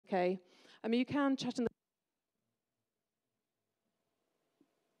okay? You can chat in the...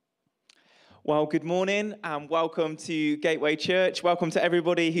 Well, good morning and welcome to Gateway Church. Welcome to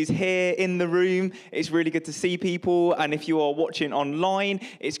everybody who's here in the room. It's really good to see people. And if you are watching online,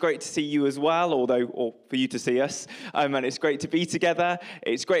 it's great to see you as well, or for you to see us. And it's great to be together.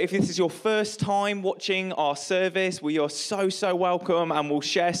 It's great if this is your first time watching our service. We are so welcome, and we'll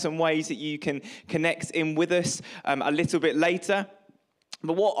share some ways that you can connect in with us a little bit later.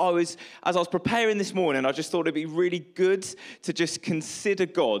 But as I was preparing this morning, I just thought it'd be really good to just consider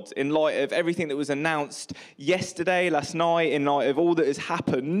God in light of everything that was announced yesterday, last night, in light of all that has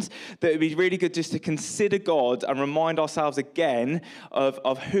happened, that it'd be really good just to consider God and remind ourselves again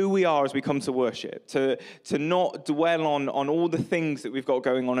of who we are as we come to worship, to not dwell on all the things that we've got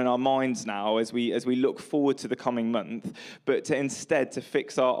going on in our minds now as we look forward to the coming month, but to instead to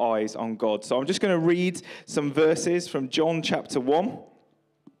fix our eyes on God. So I'm just going to read some verses from John chapter 1.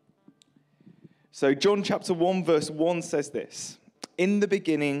 So John chapter 1 verse 1 says this: "In the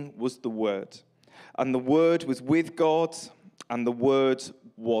beginning was the Word, and the Word was with God, and the Word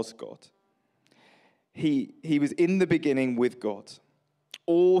was God. He was in the beginning with God.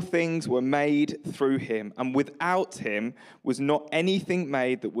 All things were made through him, and without him was not anything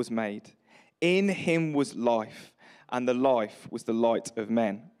made that was made. In him was life, and the life was the light of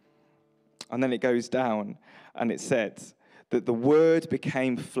men." And then it goes down, and it said that the Word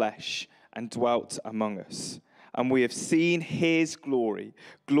became flesh and dwelt among us. And we have seen his glory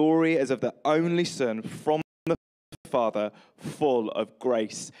as of the only Son from the Father, full of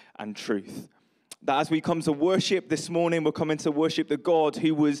grace and truth. That as we come to worship this morning, we're coming to worship the God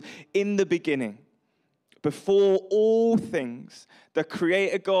who was in the beginning, before all things, the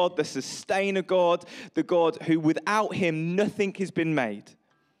creator God, the sustainer God, the God who without him nothing has been made,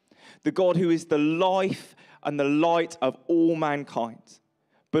 the God who is the life and the light of all mankind,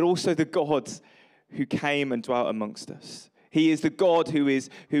 but also the God who came and dwelt amongst us. He is the God who is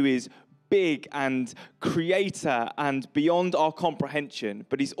big and creator and beyond our comprehension,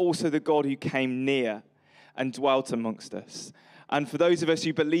 but he's also the God who came near and dwelt amongst us. And for those of us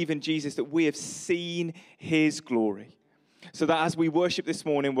who believe in Jesus, that we have seen his glory. So that as we worship this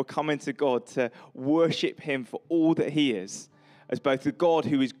morning, we're coming to God to worship him for all that he is, as both the God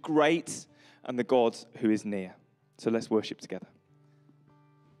who is great and the God who is near. So let's worship together.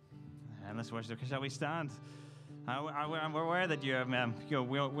 And let's worship. Shall we stand? We're aware that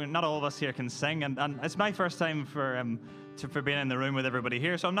we're not all of us here can sing, and it's my first time for being in the room with everybody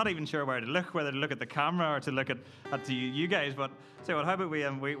here, so I'm not even sure where to look, whether to look at the camera or to look at you guys. But say what? How about we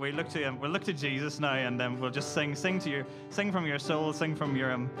look to Jesus now, and we'll just sing from your soul, sing from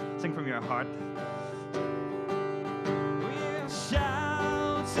your heart. We'll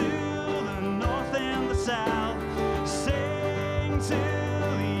shout to the north and the south, sing to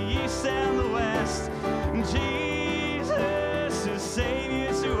and the west, Jesus is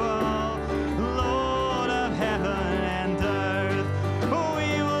Savior to all, Lord of heaven and earth.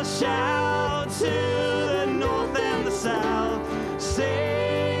 We will shout to the north and the south,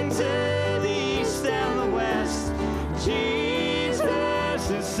 sing to the east and the west, Jesus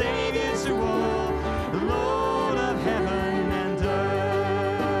is Savior to all, Lord of heaven and earth.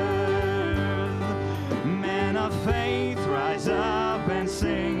 Men of faith, rise up and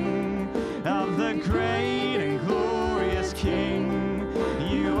sing of the great and glorious King.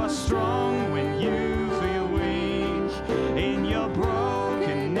 You are strong when you feel weak, in your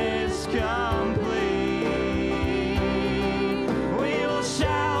brokenness complete. We will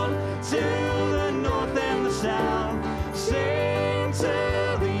shout to the north and the south, sing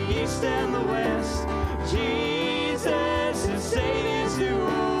to the east and the west, Jesus is Savior to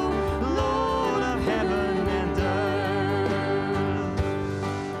all, Lord of heaven and earth.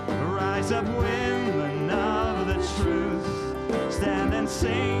 Rise up, women of the truth, stand and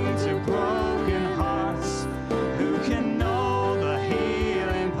sing to broken hearts, who can know the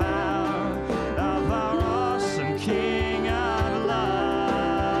healing power of our awesome King of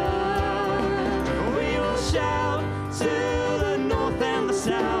love. We will shout to the north and the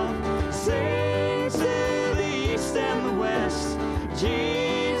south, sing to the east and the west,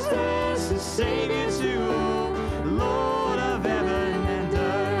 Jesus is Savior to all, Lord of heaven and earth.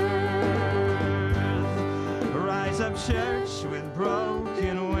 Rise up, church, with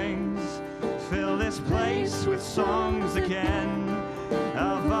broken wings, fill this place with songs again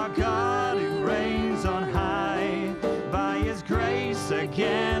of our God who reigns on high. By his grace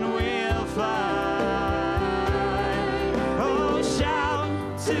again we'll fly. Oh, shout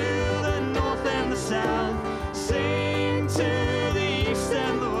to the north and the south, sing to the east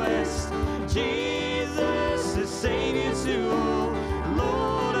and the west, Jesus is Savior to all,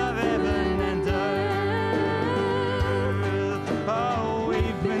 Lord of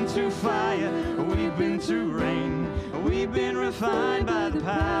refined by the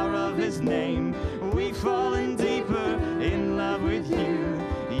power of his name. We've fallen deeper in love with you.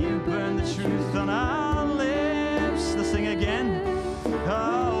 You burn the truth on our lips. Let's sing again.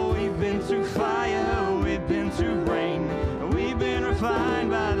 Oh, we've been through fire, we've been through rain. We've been refined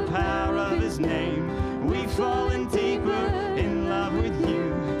by the power of his name. We've fallen deeper in love with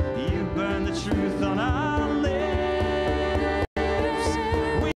you. You burn the truth on our lips.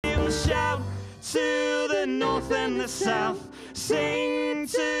 We'll shout to the north and the south, sing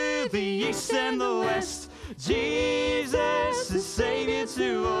to the east and the west. Jesus is Savior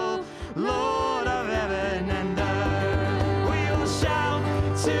to all, Lord of heaven and earth. We will shout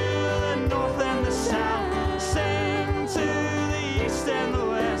to the north and the south, sing to the east and the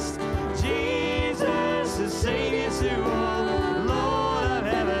west. Jesus is Savior to all, Lord of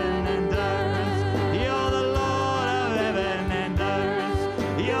heaven and earth. You're the Lord of heaven and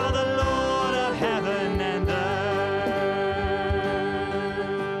earth. You're the Lord of heaven and earth.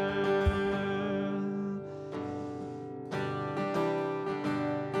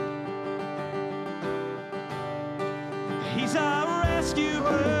 He's our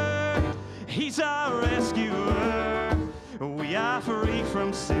rescuer. He's our rescuer. We are free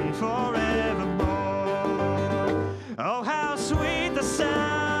from sin forevermore. Oh, how sweet the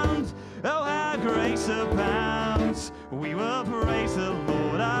sound. Oh, how grace abounds. We will praise the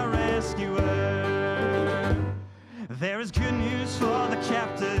Lord, our rescuer. There is good news for the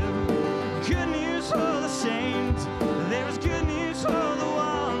captive, good news for the saint. There is good news for the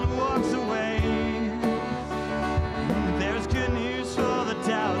one who walks away. There is good news for the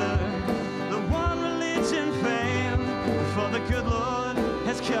doubter, the one religion failed. For the good Lord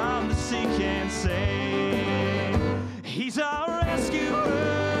has come to seek and save. He's our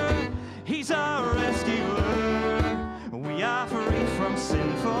rescuer. He's our rescuer. We are free from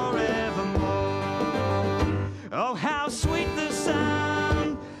sin forevermore. Oh, how sweet the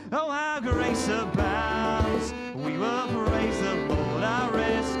sound. Oh, how grace abounds. We will praise the Lord, our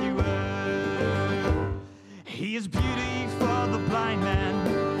rescuer. He is beauty for the blind man,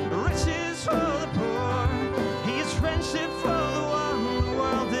 riches for the poor. He is friendship for the one the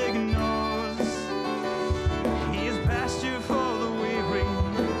world ignores. He is pasture for the weary,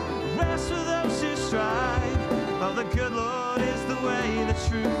 rest for those who strive. Oh, the good Lord is the way, the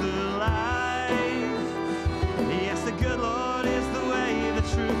truth, the life. Yes, the good Lord is the way, the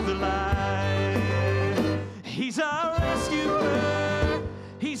truth, the life. He's our rescuer.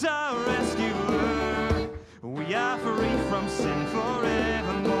 He's our rescuer. We are free from sin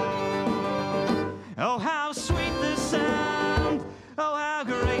forevermore. Oh, how sweet the sound. Oh, how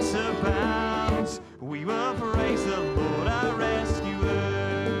grace abounds. We will praise the Lord, our rescuer.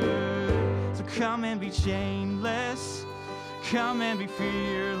 So come and be chainless. Come and be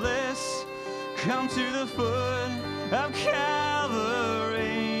fearless. Come to the foot of Calvary.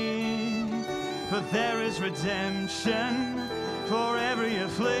 For there is redemption for every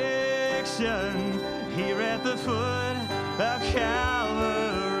affliction here at the foot of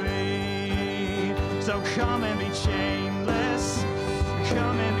Calvary. So come and be chainless,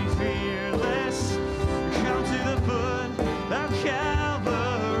 come and be fearless, come to the foot of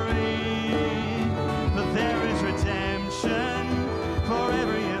Calvary. For there is redemption for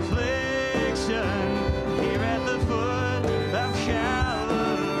every affliction here at the foot of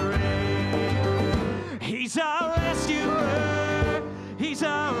Calvary. He's our rescuer. He's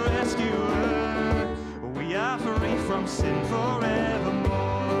our rescuer. We are free from sin forevermore.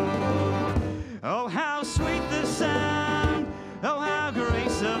 Oh, how sweet the sound. Oh, how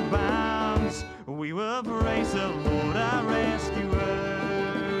grace abounds. We will praise the Lord, our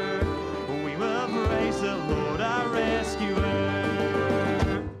rescuer. We will praise the Lord, our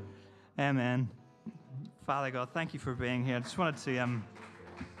rescuer. Amen. Father God, thank you for being here. I just wanted to,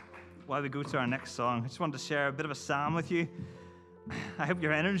 while we go to our next song, I just wanted to share a bit of a psalm with you. I hope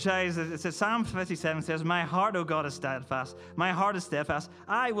you're energized. It says, Psalm 57 says, my heart, O God, is steadfast. My heart is steadfast.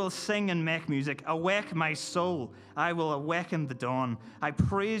 I will sing and make music. Awake my soul. I will awaken the dawn. I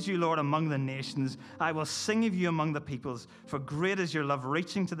praise you, Lord, among the nations. I will sing of you among the peoples. For great is your love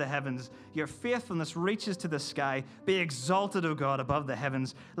reaching to the heavens. Your faithfulness reaches to the sky. Be exalted, O God, above the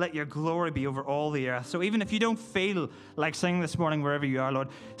heavens. Let your glory be over all the earth. So even if you don't feel like singing this morning wherever you are, Lord,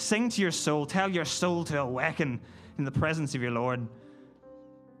 sing to your soul. Tell your soul to awaken in the presence of your Lord.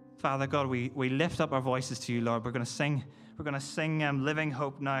 Father God, we lift up our voices to you, Lord. We're going to sing Living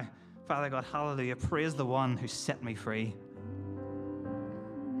Hope now. Father God, hallelujah. Praise the one who set me free.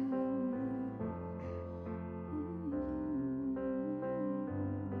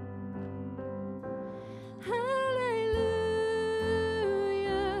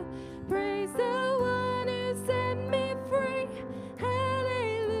 Hallelujah. Praise the one who set me free.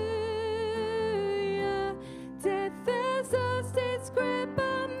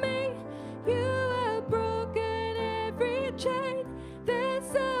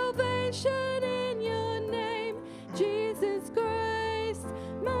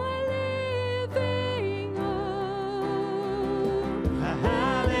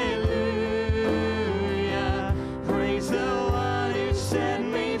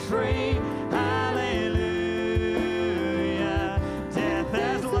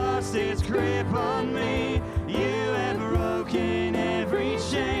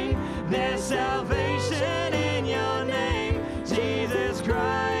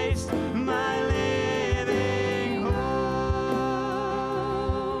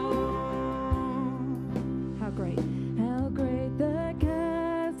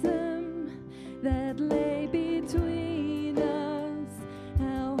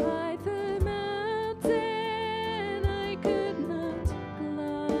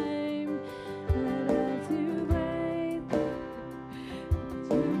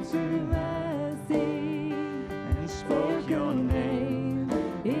 into the sea and spoke your name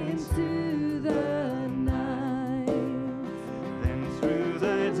into the night. Then through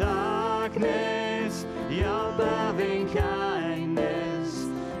the darkness, your loving kindness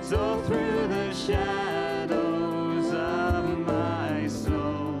saw through the shadows of my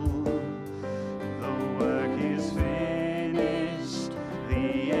soul. The work is finished,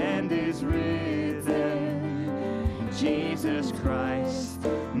 the end is written. Jesus Christ,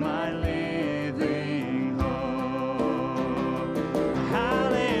 my living hope.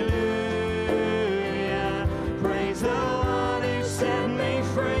 Hallelujah, praise the one who set me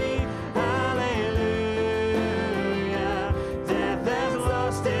free. Hallelujah, death has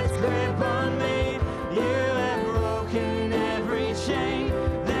lost its grip on me. You have broken every chain.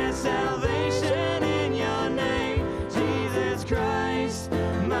 There's salvation in your name, Jesus Christ,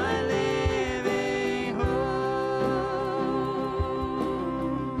 my living hope.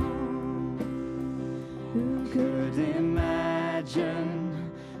 Who could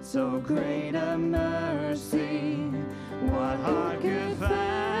imagine so great a mercy? What heart could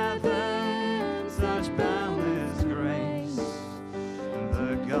fathom such boundless grace?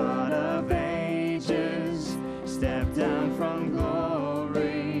 The God of ages stepped down from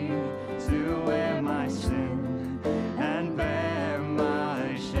glory to wear my sin and bear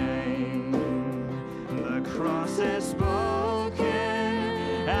my shame. The cross has spoken,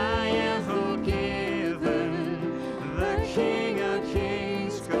 I am forgiven. The King of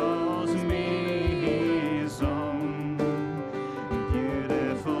Kings calls me his own.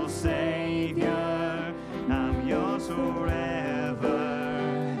 Beautiful Savior, I'm yours forever.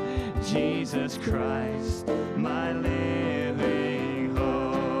 Jesus Christ, my living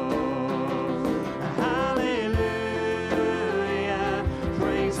hope. Hallelujah,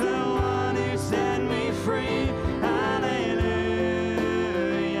 praise the one who set me free. Hallelujah,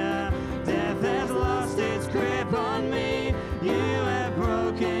 death has lost its grip on me. You have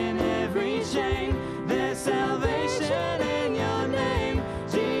broken every chain. There's salvation in your name,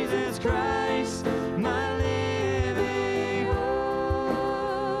 Jesus Christ, my living hope.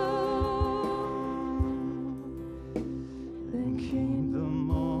 Then came the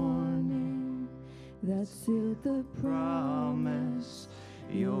morning that sealed the promise.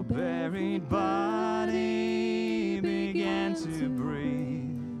 Your buried body began to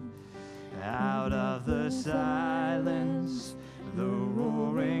breathe. Out of the silence, the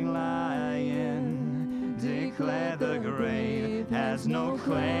roaring lion declared the grave has no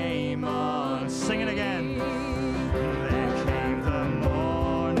claim on. Sing it again. Then came the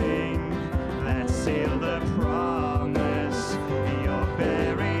morning that sealed the promise. Your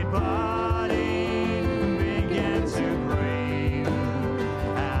buried body began to breathe.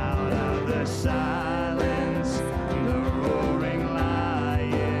 Out of the silence, the roaring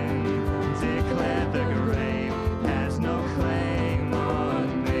lion declared the grave has no claim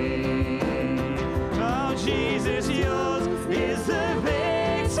on me. Oh, Jesus, yours is the victory.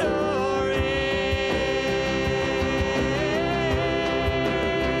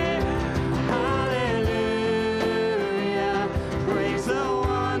 Hallelujah, praise the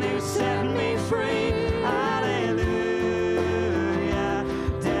one who set me free. Hallelujah,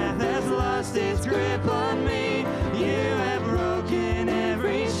 death has lost its grip on me. You have broken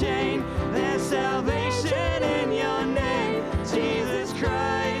every chain. There's salvation in your name, Jesus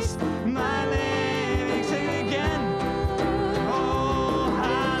Christ, my living. Sing it again. Oh,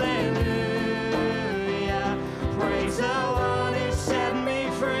 hallelujah, praise the one who set me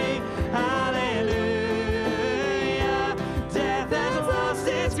free. Hallelujah, death has lost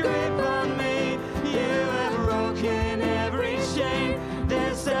its grip on me. You have broken every chain.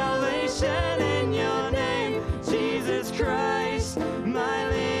 There's salvation in your name, Jesus Christ, my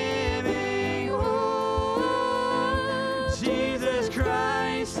living hope. Jesus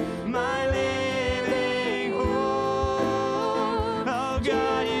Christ, my living hope. Oh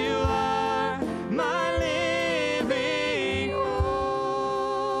God, you are my living hope.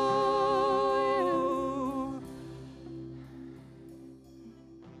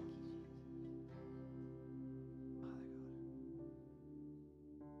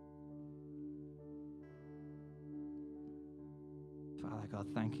 Father God,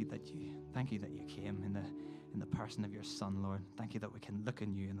 thank you that you came in the person of your Son, Lord. Thank you that we can look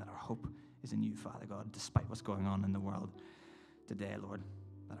in you and that our hope is in you, Father God, despite what's going on in the world today, Lord,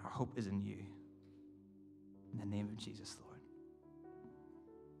 that our hope is in you. In the name of Jesus, Lord.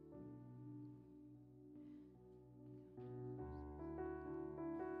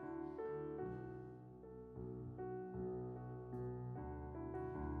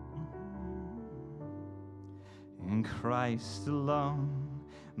 In Christ alone,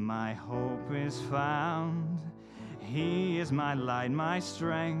 my hope is found. He is my light, my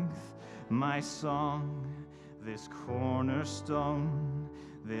strength, my song, this cornerstone,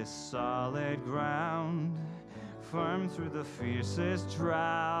 this solid ground, firm through the fiercest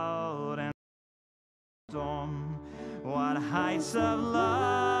drought and storm. What heights of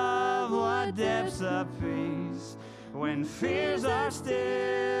love, what depths of peace, when fears are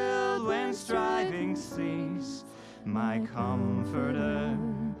stilled, when striving cease. My comforter,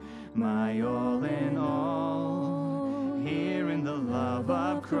 my all in all, here in the love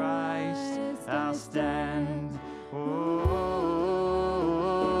of Christ I'll stand.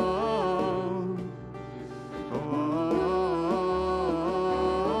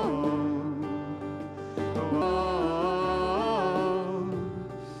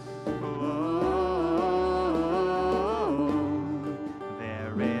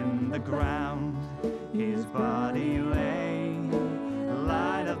 There in the ground his body lay,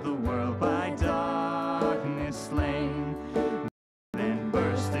 light of the world by darkness slain, then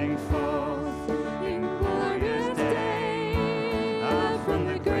bursting forth in glorious day, up from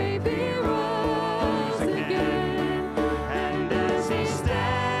the grave he rose again. And as he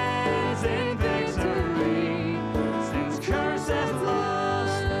stands in victory, sin's curse has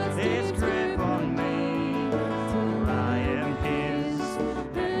lost its grip on me, for I am his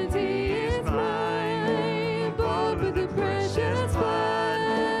and he is mine, bought with the precious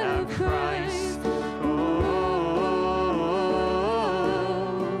blood of Christ.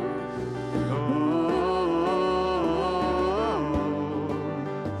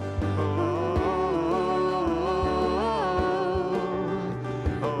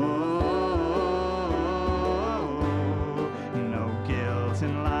 No guilt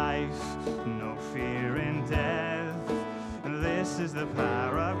in life, no fear in death. This is the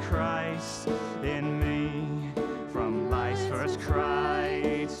power of Christ in me. From life's first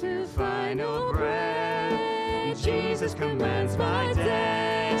cry to final breath, Jesus commands my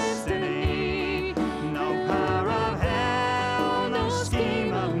destiny. No power of hell, no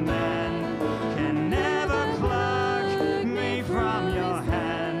scheme of man can never pluck me from your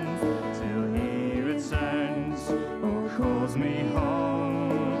hand, till he returns or calls me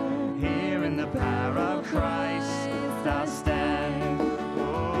home. Here in the power of Christ I'll stand.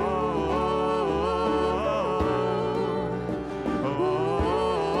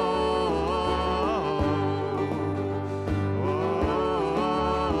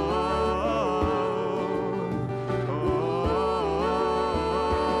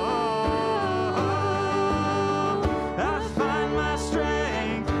 I find my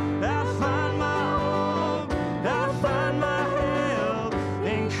strength, I find my hope, I find my help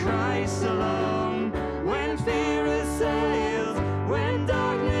in Christ alone. When fear assails, when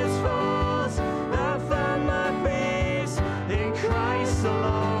darkness falls, I find my peace in Christ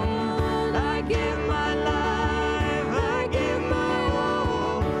alone. I give my life, I give my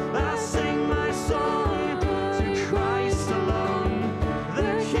all, I sing my song to Christ alone.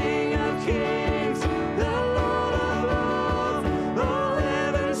 The King of Kings, the Lord of Lords, all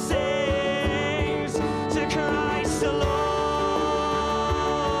heaven sings to Christ alone,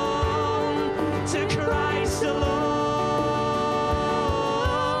 to Christ alone,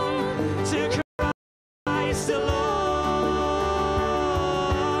 to Christ alone,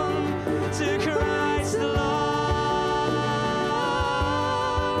 to Christ alone.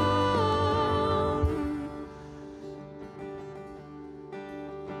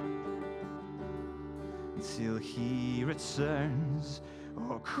 Till he returns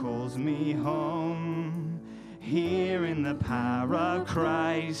or calls me home, here in the power of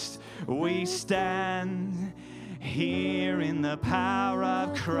Christ we stand. Here in the power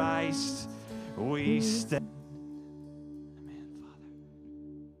of Christ we stand. Amen, Father.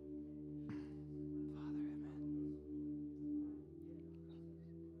 Father,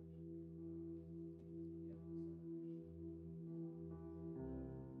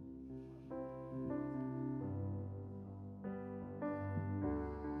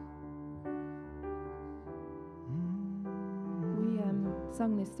 amen. We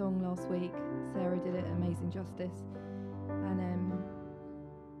sung this song last week. Sarah did it, Amazing Justice, and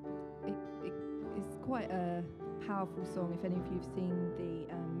it's quite a powerful song. If any of you've seen the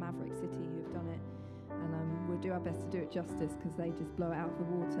Maverick City, who've done it, and we'll do our best to do it justice because they just blow it out of the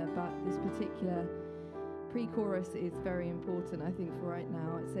water. But this particular pre-chorus is very important, I think, for right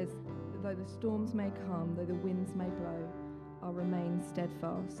now. It says, "Though the storms may come, though the winds may blow, I'll remain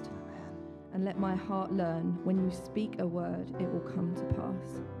steadfast. And let my heart learn, when you speak a word, it will come to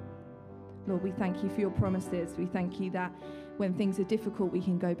pass." Lord, we thank you for your promises. We thank you that when things are difficult, we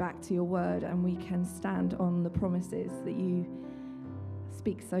can go back to your word and we can stand on the promises that you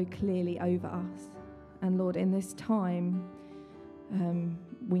speaks so clearly over us. And Lord, in this time,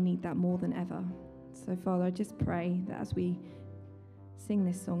 we need that more than ever. So Father, I just pray that as we sing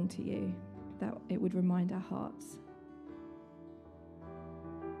this song to you, that it would remind our hearts.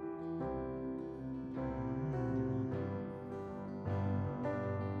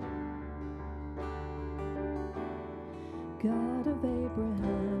 God of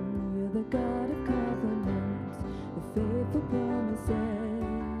Abraham, you're the God of covenants, the faithful promises.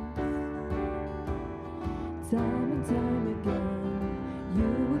 Time and time again, you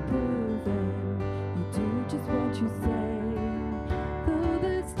were proven, you do just what you say. Though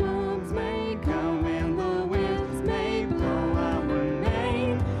the storms may come and the winds may blow, I'll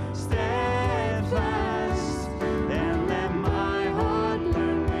remain steadfast. And let my heart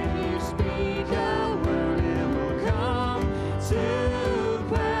learn when you speak a word, it will come to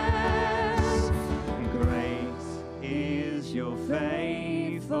pass. Great is your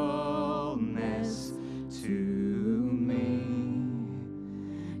faithfulness to me.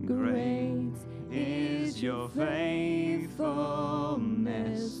 Great is your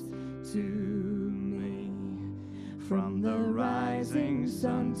faithfulness to me. From the rising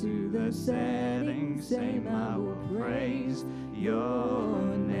sun to the setting same, I will praise your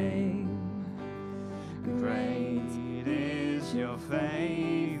name. Great is your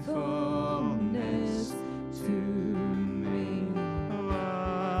faithfulness to me.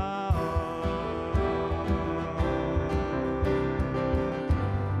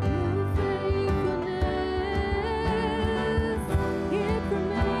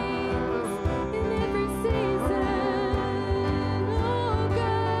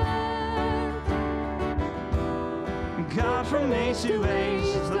 God, from age to age,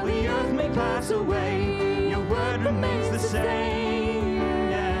 though the earth may pass away, your word remains the same.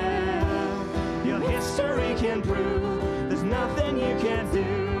 Yeah. Your history can prove there's nothing you can't do.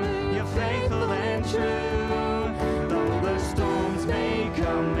 You're faithful and true. Though the storms may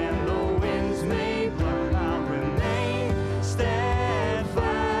come and the winds may blow, I'll remain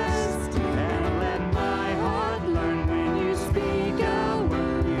steadfast. And let my heart learn when you speak a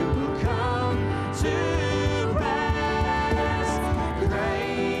word, you will come to pass.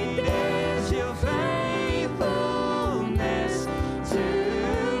 Great is your faithfulness to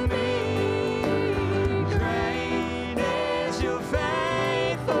me. Great is your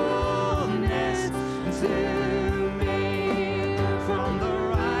faithfulness to me. From the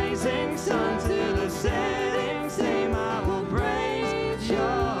rising sun to the setting same, I will praise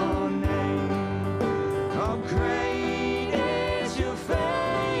your name. Oh, great is your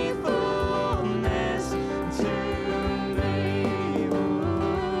faithfulness to me.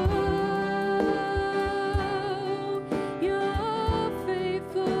 Oh, your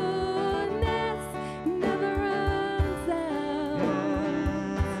faithfulness never runs out.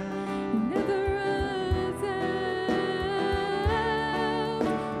 Never runs out.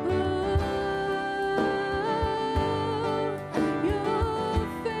 Your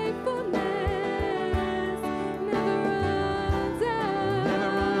faithfulness never runs out.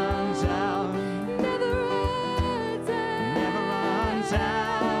 Never runs out. Never runs out. Never runs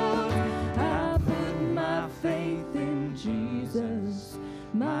out. I put my faith in Jesus,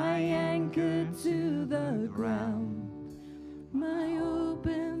 my anchor to the ground, my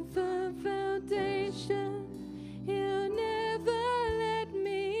open firm foundation. He'll never let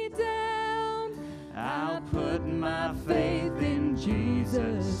me down. I'll put my faith in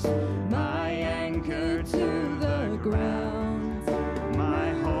Jesus, my anchor to the ground,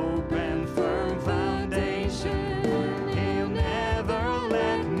 my hope and firm foundation. He'll never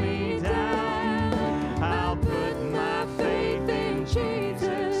let me down. I'll put my faith in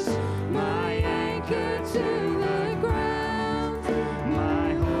Jesus, my anchor to the ground,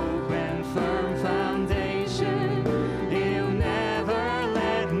 my hope and firm foundation. He'll never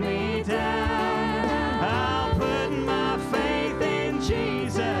let me down. I'll put my faith in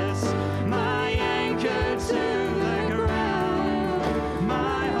Jesus, my anchor to the ground,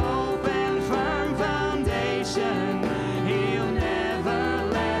 my hope and firm foundation. He'll never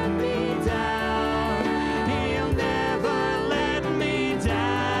let me down. He'll never let me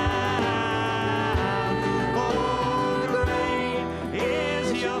down. Oh, great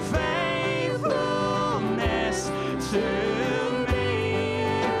is your faithfulness to me.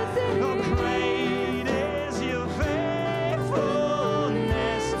 Oh, great is your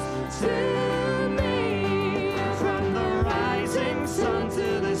faithfulness to me. From the rising sun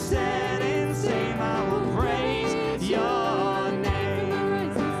to the setting same, I will praise your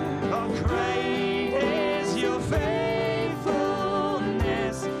name. Oh, great is your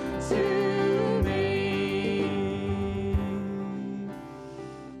faithfulness to me.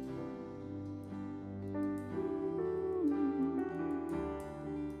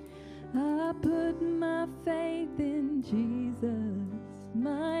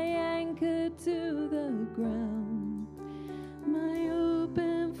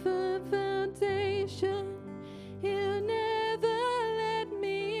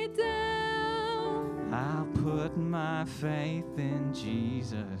 faith in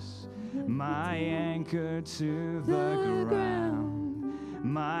Jesus, my anchor to the ground,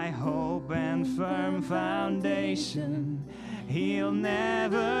 my hope and firm foundation. He'll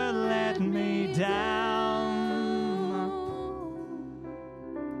never let me down.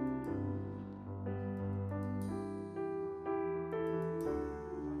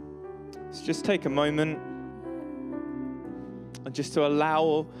 So just take a moment and just to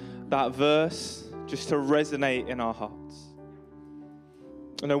allow that verse just to resonate in our hearts.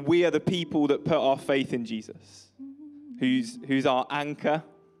 You know, we are the people that put our faith in Jesus, who's our anchor,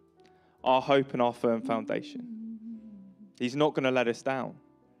 our hope, and our firm foundation. He's not going to let us down.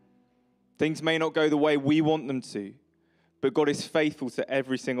 Things may not go the way we want them to, but God is faithful to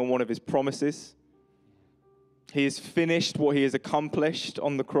every single one of his promises. He has finished what he has accomplished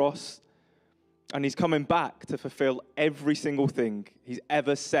on the cross, and he's coming back to fulfill every single thing he's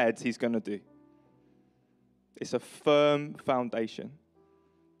ever said he's going to do. It's a firm foundation,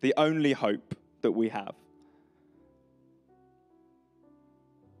 the only hope that we have.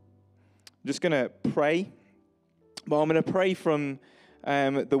 I'm just going to pray. Well, I'm going to pray from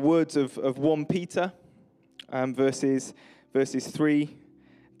the words of 1 Peter, verses 3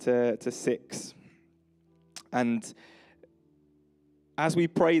 to 6. And as we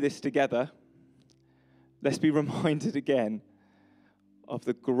pray this together, let's be reminded again of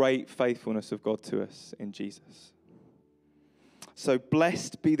the great faithfulness of God to us in Jesus. So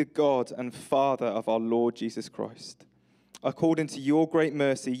blessed be the God and Father of our Lord Jesus Christ. According to your great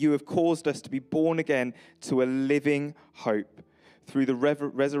mercy, you have caused us to be born again to a living hope through the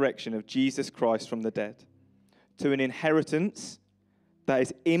resurrection of Jesus Christ from the dead, to an inheritance that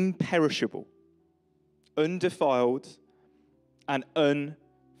is imperishable, undefiled, and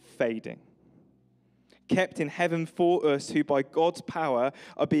unfading, kept in heaven for us, who by God's power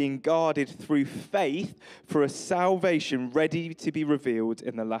are being guarded through faith for a salvation ready to be revealed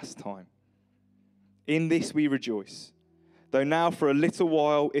in the last time. In this we rejoice, though now for a little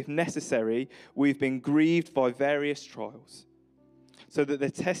while, if necessary, we've been grieved by various trials, so that the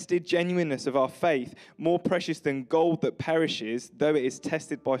tested genuineness of our faith, more precious than gold that perishes, though it is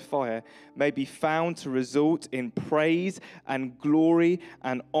tested by fire, may be found to result in praise and glory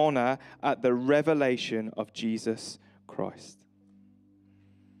and honor at the revelation of Jesus Christ.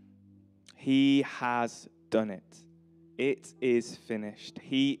 He has done it. It is finished.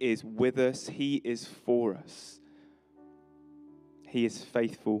 He is with us. He is for us. He is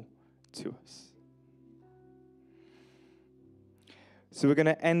faithful to us. So we're going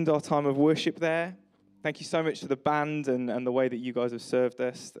to end our time of worship there. Thank you so much to the band and the way that you guys have served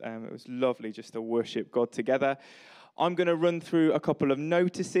us. It was lovely just to worship God together. I'm going to run through a couple of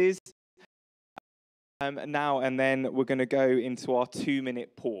notices now, and then we're going to go into our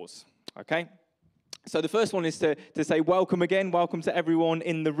 2-minute pause. Okay? So the first one is to say welcome again. Welcome to everyone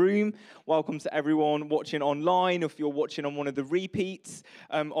in the room. Welcome to everyone watching online. If you're watching on one of the repeats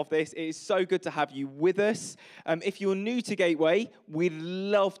of this, it is so good to have you with us. If you're new to Gateway, we'd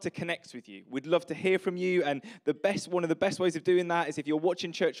love to connect with you. We'd love to hear from you. And one of the best ways of doing that is if you're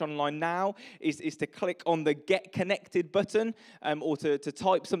watching church online now, is to click on the Get Connected button or to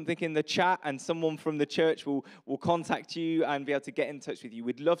type something in the chat, and someone from the church will contact you and be able to get in touch with you.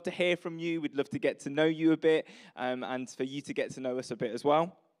 We'd love to hear from you. We'd love to get to know you a bit, and for you to get to know us a bit as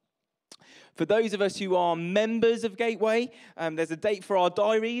well. For those of us who are members of Gateway, there's a date for our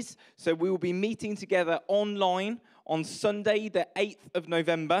diaries. So we will be meeting together online on Sunday, the 8th of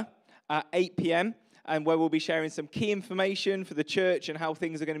November at 8 p.m., and where we'll be sharing some key information for the church and how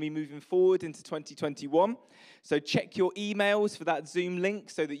things are going to be moving forward into 2021. So check your emails for that Zoom link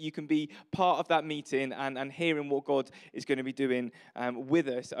so that you can be part of that meeting and hearing what God is going to be doing with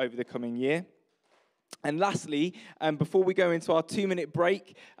us over the coming year. And lastly, before we go into our 2-minute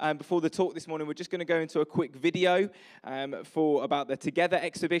break, before the talk this morning, we're just going to go into a quick video about the Together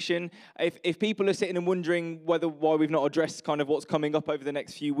exhibition. If people are sitting and wondering why we've not addressed kind of what's coming up over the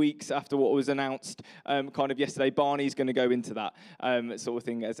next few weeks after what was announced kind of yesterday, Barney's going to go into that sort of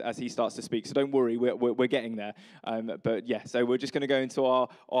thing as he starts to speak. So don't worry, we're getting there. But yeah, so we're just going to go into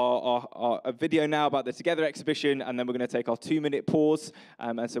our video now about the Together exhibition, and then we're going to take our 2-minute pause,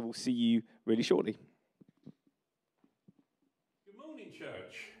 and so we'll see you really shortly.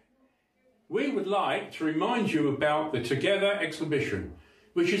 Church. We would like to remind you about the Together exhibition,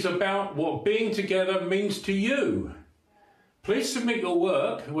 which is about what being together means to you. Please submit your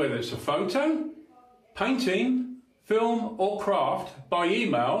work, whether it's a photo, painting, film or craft, by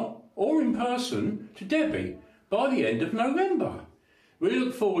email or in person to Debbie by the end of November. We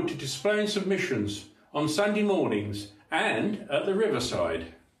look forward to displaying submissions on Sunday mornings and at the Riverside.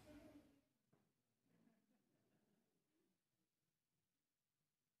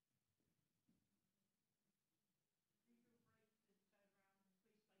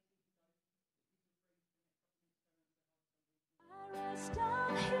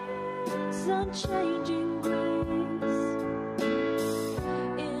 His unchanging grace.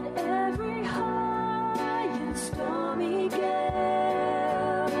 In every high and stormy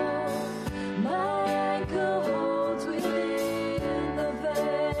gale, my anchor holds within the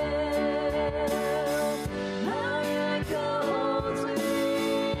veil. My anchor holds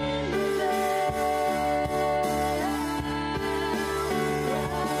within the veil.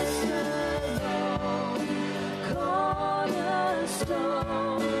 Christ alone,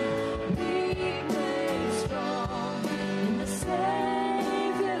 cornerstone, weak made strong in the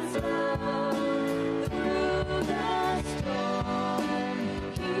Savior's love. Through the storm,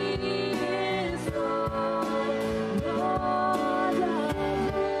 He is Lord, Lord of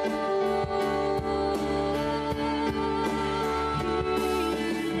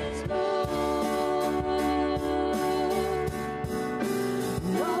He is Lord,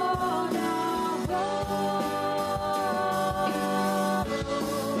 Lord of all.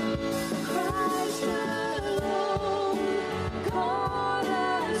 Christ alone,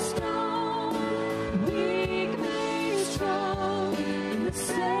 cornerstone, weak made strong in the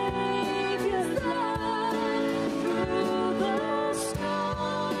Savior's love. Through the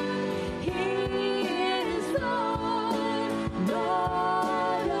storm, He is Lord,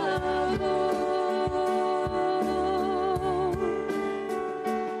 Lord of all.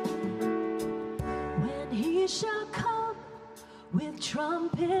 When He shall come with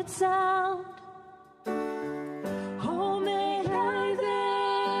trumpet sound, oh, may I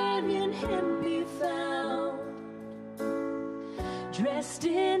then in Him be found, dressed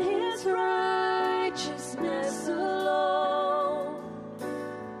in His righteousness alone,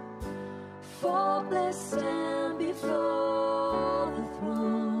 faultless stand before the throne.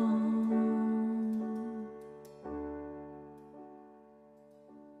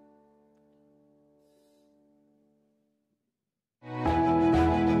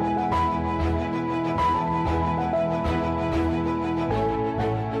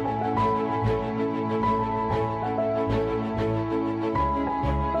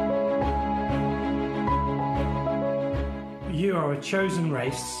 You are a chosen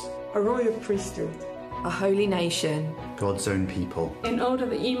race, a royal priesthood, a holy nation, God's own people, in order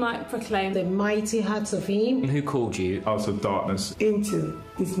that you might proclaim the mighty acts of Him who called you out of darkness into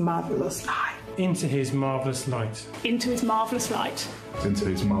His marvelous light. into His marvellous light. into His marvellous light. into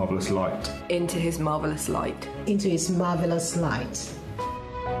His marvellous light. into His marvellous light. Into His marvelous light.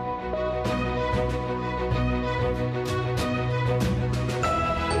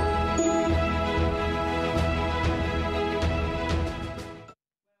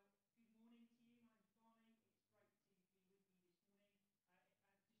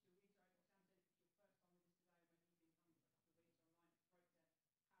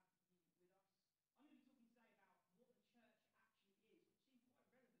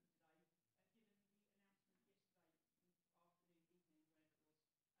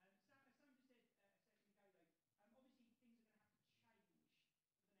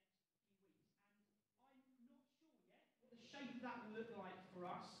 That will look like for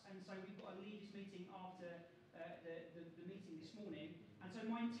us, and so we've got a leaders meeting after the meeting this morning, and so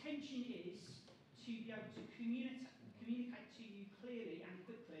my intention is to be able to communicate to you clearly and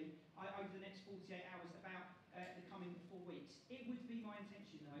quickly over the next 48 hours about the coming 4 weeks. It would be my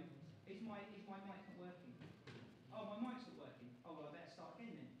intention though. Is my mic not working? Oh, my mic's not working. Oh well, I better start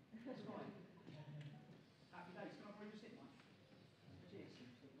again then. That's right. Happy days. Can I borrow your stick, Mike? Cheers.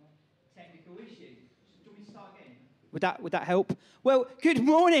 Technical issue. Do you want me to start again? Would that help? Well, good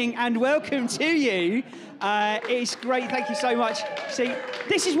morning and welcome to you. It's great. Thank you so much. See,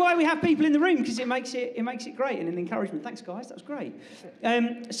 this is why we have people in the room, because it makes it great and an encouragement. Thanks, guys. That was great.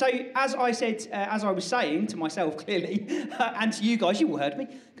 So, as I said, as I was saying to myself clearly, and to you guys, you all heard me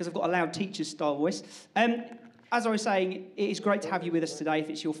because I've got a loud teacher's style voice. As I was saying, it is great to have you with us today. If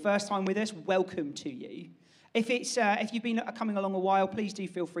it's your first time with us, welcome to you. If you've been coming along a while, please do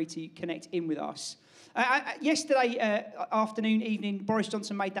feel free to connect in with us. Yesterday afternoon, evening, Boris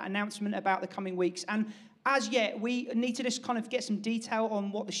Johnson made that announcement about the coming weeks, and as yet, we need to just kind of get some detail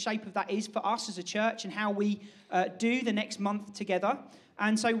on what the shape of that is for us as a church and how we do the next month together.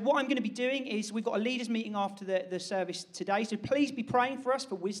 And so what I'm going to be doing is we've got a leaders meeting after the service today, so please be praying for us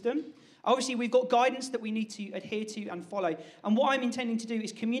for wisdom. Obviously, we've got guidance that we need to adhere to and follow. And what I'm intending to do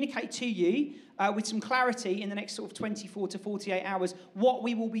is communicate to you with some clarity in the next sort of 24 to 48 hours what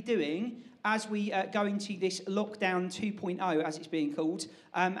we will be doing as we go into this lockdown 2.0, as it's being called,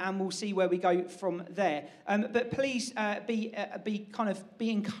 and we'll see where we go from there. But please be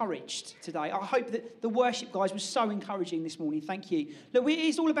encouraged today. I hope that the worship, guys, was so encouraging this morning. Thank you. Look,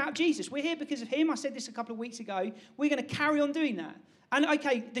 it's all about Jesus. We're here because of him. I said this a couple of weeks ago. We're going to carry on doing that. And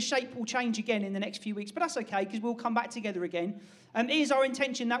okay, the shape will change again in the next few weeks, but that's okay because we'll come back together again. It is our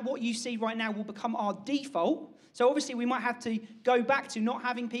intention that what you see right now will become our default. So obviously we might have to go back to not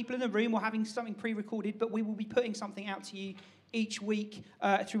having people in the room or having something pre-recorded, but we will be putting something out to you each week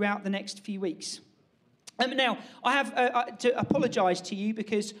throughout the next few weeks. Now, I have to apologise to you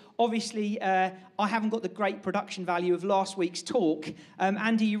because obviously I haven't got the great production value of last week's talk.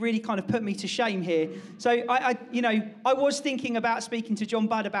 Andy, you really kind of put me to shame here. So, I was thinking about speaking to John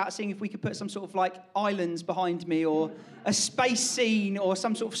Budd about seeing if we could put some sort of like islands behind me or a space scene or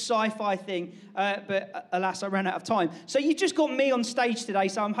some sort of sci-fi thing. But alas, I ran out of time. So you've just got me on stage today,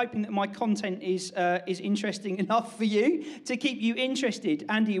 so I'm hoping that my content is interesting enough for you to keep you interested.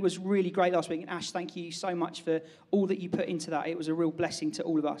 Andy, it was really great last week. And Ash, thank you so much for all that you put into that. It was a real blessing to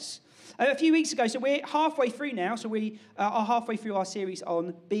all of us. A few weeks ago, so we're halfway through now, so we are halfway through our series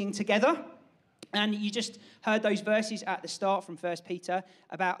on being together. And you just heard those verses at the start from 1 Peter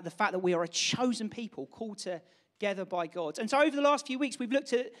about the fact that we are a chosen people called together by God. And so over the last few weeks, we've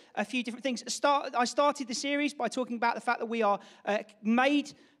looked at a few different things. I started the series by talking about the fact that we are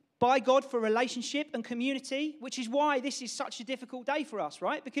made by God for relationship and community, which is why this is such a difficult day for us,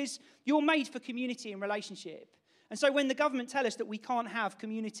 right? Because you're made for community and relationship. And so when the government tell us that we can't have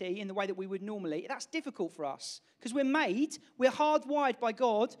community in the way that we would normally, that's difficult for us because we're hardwired by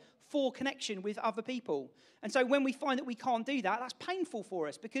God for connection with other people. And so when we find that we can't do that, that's painful for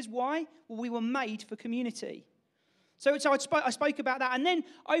us because why? Well, we were made for community. So I spoke about that. And then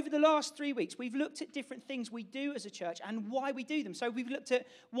over the last 3 weeks, we've looked at different things we do as a church and why we do them. So we've looked at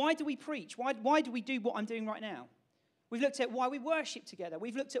why do we preach? Why do we do what I'm doing right now? We've looked at why we worship together.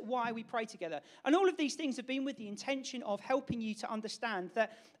 We've looked at why we pray together. And all of these things have been with the intention of helping you to understand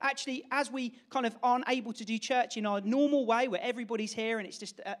that actually as we kind of aren't able to do church in our normal way where everybody's here and it's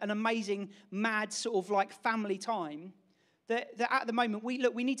just an amazing, mad sort of like family time, that at the moment we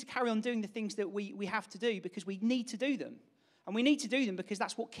need to carry on doing the things that we have to do because we need to do them. And we need to do them because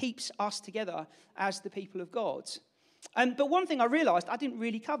that's what keeps us together as the people of God. But one thing I realised I didn't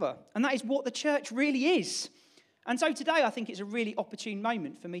really cover, and that is what the church really is. And so today I think it's a really opportune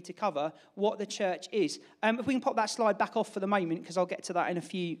moment for me to cover what the church is. If we can pop that slide back off for the moment, because I'll get to that in a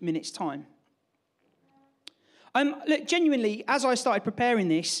few minutes' time. Look, genuinely, as I started preparing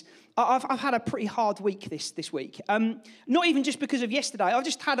this, I've had a pretty hard week this week. Not even just because of yesterday. I've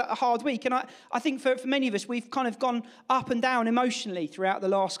just had a hard week. And I think for many of us, we've kind of gone up and down emotionally throughout the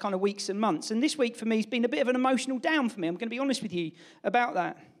last kind of weeks and months. And this week for me has been a bit of an emotional down for me. I'm going to be honest with you about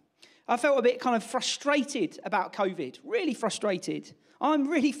that. I felt a bit kind of frustrated about COVID, really frustrated. I'm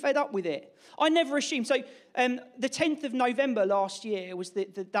really fed up with it. I never assumed. So the 10th of November last year was the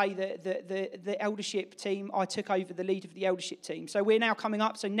day that the eldership team, I took over the lead of the eldership team. So we're now coming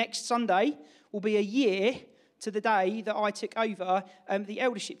up. So next Sunday will be a year to the day that I took over the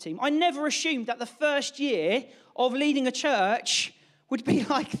eldership team. I never assumed that the first year of leading a church would be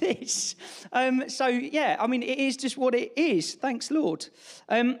like this. So, yeah, I mean, it is just what it is. Thanks, Lord.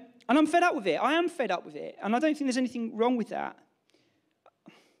 And I'm fed up with it. I am fed up with it. And I don't think there's anything wrong with that.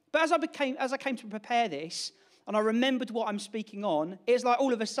 But as I came to prepare this, and I remembered what I'm speaking on, it's like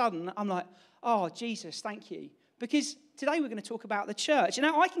all of a sudden, I'm like, oh, Jesus, thank you. Because today we're going to talk about the church. And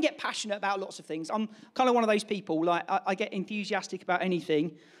now I can get passionate about lots of things. I'm kind of one of those people, like I get enthusiastic about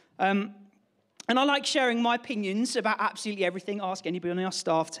anything. And I like sharing my opinions about absolutely everything. Ask anybody on our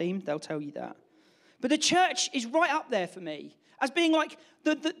staff team, they'll tell you that. But the church is right up there for me as being like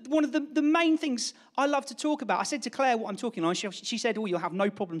one of the main things I love to talk about. I said to Claire what I'm talking on. She said, oh, you'll have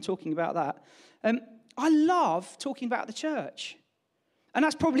no problem talking about that. I love talking about the church. And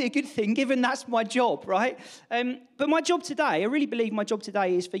that's probably a good thing, given that's my job, right? But my job today, I really believe my job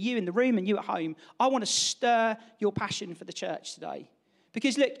today is for you in the room and you at home. I want to stir your passion for the church today.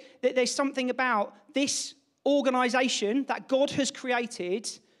 Because, look, there's something about this organisation that God has created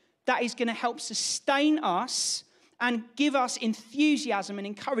that is going to help sustain us and give us enthusiasm and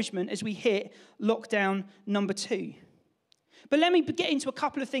encouragement as we hit lockdown number 2. But let me get into a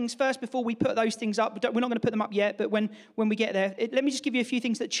couple of things first before we put those things up. We're not going to put them up yet, but when we get there, let me just give you a few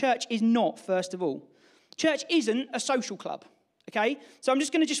things that church is not, first of all. Church isn't a social club, okay? So I'm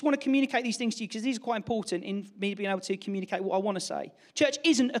just want to communicate these things to you because these are quite important in me being able to communicate what I want to say. Church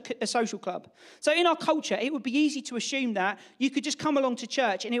isn't a social club. So in our culture, it would be easy to assume that you could just come along to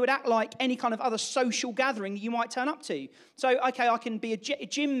church and it would act like any kind of other social gathering you might turn up to. So, okay, I can be a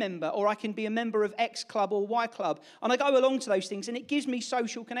gym member or I can be a member of X club or Y club. And I go along to those things and it gives me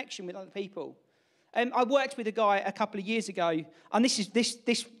social connection with other people. I worked with a guy a couple of years ago, and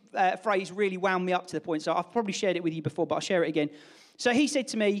this phrase really wound me up to the point, so I've probably shared it with you before, but I'll share it again. So he said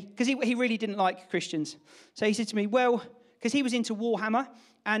to me, because he really didn't like Christians. So he said to me, well, because he was into Warhammer,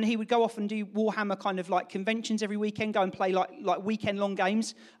 and he would go off and do Warhammer kind of like conventions every weekend, go and play like weekend-long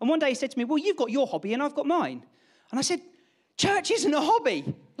games. And one day he said to me, well, you've got your hobby and I've got mine. And I said, church isn't a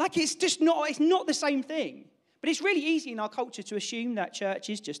hobby. Like, it's not the same thing. But it's really easy in our culture to assume that church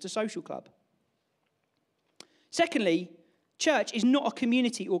is just a social club. Secondly, church is not a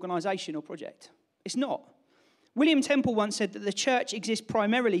community organisation or project. It's not. William Temple once said that the church exists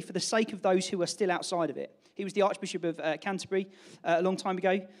primarily for the sake of those who are still outside of it. He was the Archbishop of Canterbury a long time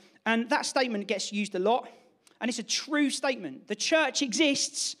ago. And that statement gets used a lot. And it's a true statement. The church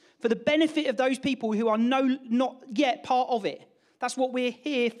exists for the benefit of those people who are not yet part of it. That's what we're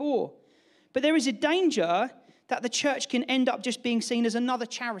here for. But there is a danger that the church can end up just being seen as another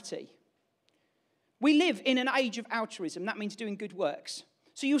charity. We live in an age of altruism. That means doing good works.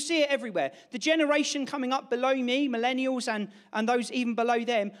 So you'll see it everywhere. The generation coming up below me, millennials and those even below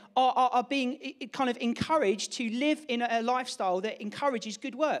them, are being kind of encouraged to live in a lifestyle that encourages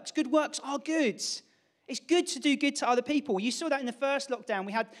good works. Good works are good. It's good to do good to other people. You saw that in the first lockdown.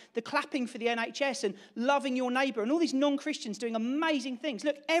 We had the clapping for the NHS and loving your neighbour and all these non-Christians doing amazing things.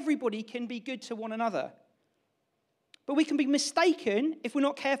 Look, everybody can be good to one another. But we can be mistaken, if we're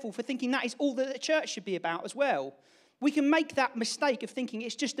not careful, for thinking that is all that the church should be about as well. We can make that mistake of thinking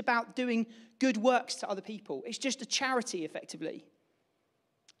it's just about doing good works to other people. It's just a charity, effectively.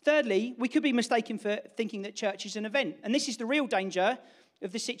 Thirdly, we could be mistaken for thinking that church is an event. And this is the real danger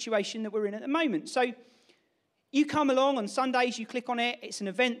of the situation that we're in at the moment. So you come along on Sundays, you click on it, it's an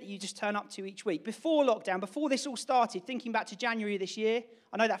event that you just turn up to each week. Before lockdown, before this all started, thinking back to January this year,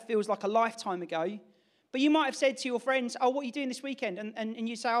 I know that feels like a lifetime ago, but you might have said to your friends, oh, what are you doing this weekend? And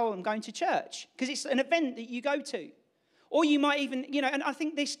you say, oh, I'm going to church, because it's an event that you go to. Or you might even, and I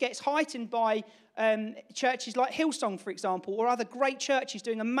think this gets heightened by churches like Hillsong, for example, or other great churches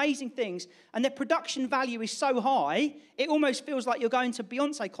doing amazing things, and their production value is so high, it almost feels like you're going to a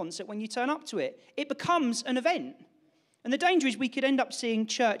Beyonce concert when you turn up to it. It becomes an event. And the danger is we could end up seeing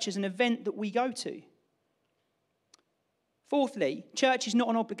church as an event that we go to. Fourthly, church is not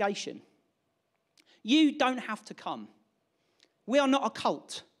an obligation. You don't have to come. We are not a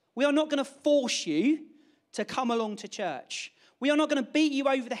cult. We are not going to force you to come along to church. We are not going to beat you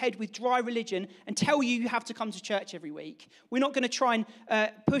over the head with dry religion and tell you have to come to church every week. We're not going to try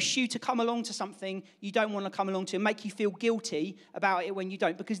and push you to come along to something you don't want to come along to and make you feel guilty about it when you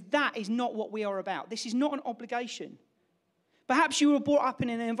don't, because that is not what we are about. This is not an obligation. Perhaps you were brought up in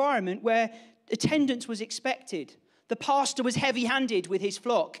an environment where attendance was expected. The pastor was heavy-handed with his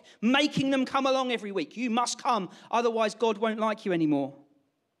flock, making them come along every week. You must come, otherwise God won't like you anymore.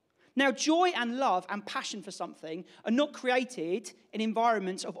 Now, joy and love and passion for something are not created in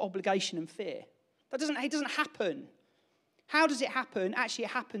environments of obligation and fear. It doesn't happen. How does it happen? Actually,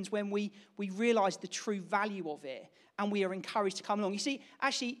 it happens when we realise the true value of it and we are encouraged to come along. You see,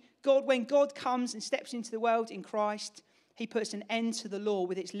 actually, when God comes and steps into the world in Christ, he puts an end to the law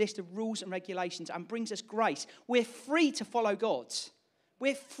with its list of rules and regulations and brings us grace. We're free to follow God.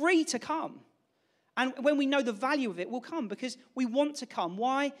 We're free to come. And when we know the value of it, we'll come because we want to come.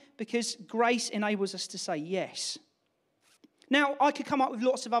 Why? Because grace enables us to say yes. Now, I could come up with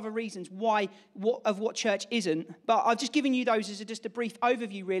lots of other reasons what church isn't, but I've just given you those as just a brief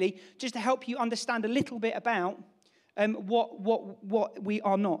overview, really, just to help you understand a little bit about what we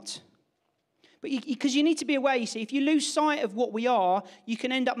are not. But because you need to be aware, you see, if you lose sight of what we are, you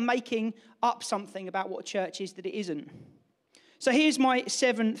can end up making up something about what church is that it isn't. So here's my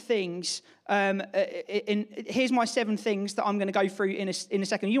 7 things. Here's my 7 things that I'm going to go through in a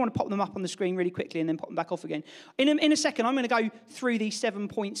second. You want to pop them up on the screen really quickly and then pop them back off again. In a second, I'm going to go through these 7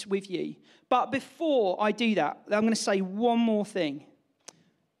 points with you. But before I do that, I'm going to say one more thing.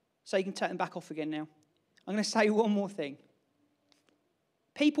 So you can turn them back off again now. I'm going to say one more thing.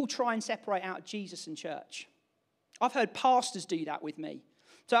 People try and separate out Jesus and church. I've heard pastors do that with me.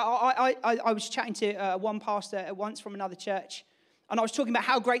 So I was chatting to one pastor once from another church, and I was talking about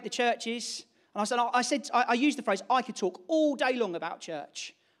how great the church is. And I used the phrase, I could talk all day long about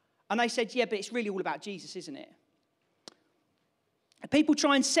church. And they said, yeah, but it's really all about Jesus, isn't it? People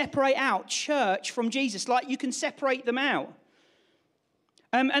try and separate out church from Jesus, like you can separate them out.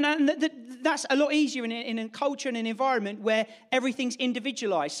 That's a lot easier in a culture and an environment where everything's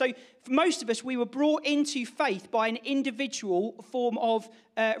individualized. So for most of us, we were brought into faith by an individual form of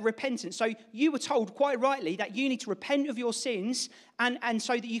repentance. So you were told quite rightly that you need to repent of your sins and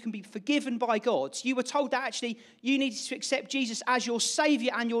so that you can be forgiven by God. You were told that actually you needed to accept Jesus as your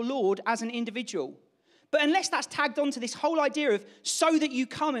Savior and your Lord as an individual. But unless that's tagged onto this whole idea of so that you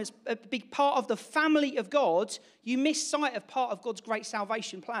come as a big part of the family of God, you miss sight of part of God's great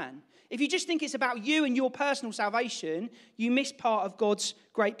salvation plan. If you just think it's about you and your personal salvation, you miss part of God's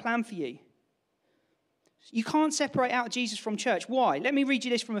great plan for you. You can't separate out Jesus from church. Why? Let me read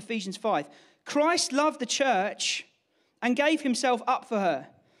you this from Ephesians 5. Christ loved the church and gave himself up for her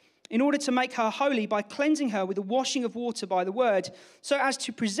in order to make her holy by cleansing her with the washing of water by the word, so as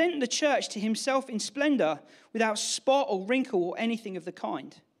to present the church to himself in splendor, without spot or wrinkle or anything of the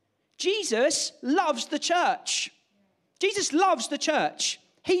kind. Jesus loves the church. Jesus loves the church.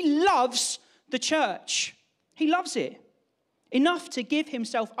 He loves the church. He loves it enough to give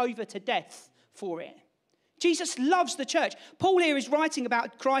himself over to death for it. Jesus loves the church. Paul here is writing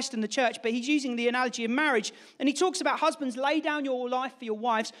about Christ and the church, but he's using the analogy of marriage. And he talks about husbands, lay down your life for your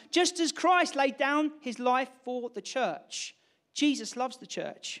wives, just as Christ laid down his life for the church. Jesus loves the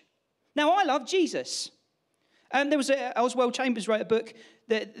church. Now, I love Jesus. Oswald Chambers wrote a book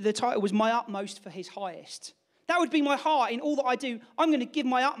that the title was My Utmost for His Highest. That would be my heart in all that I do. I'm going to give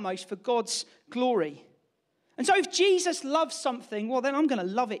my utmost for God's glory. And so if Jesus loves something, well, then I'm going to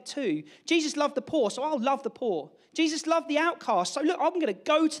love it too. Jesus loved the poor, so I'll love the poor. Jesus loved the outcast, so look, I'm going to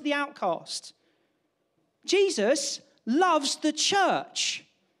go to the outcast. Jesus loves the church.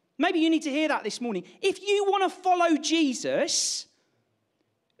 Maybe you need to hear that this morning. If you want to follow Jesus,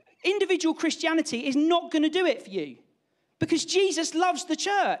 individual Christianity is not going to do it for you because Jesus loves the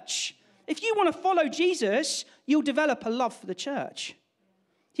church. If you want to follow Jesus, you'll develop a love for the church.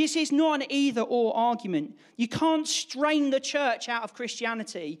 You see, it's not an either-or argument. You can't strain the church out of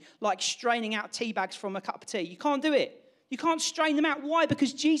Christianity like straining out tea bags from a cup of tea. You can't do it. You can't strain them out. Why?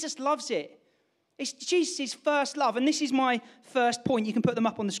 Because Jesus loves it. It's Jesus' first love. And this is my first point. You can put them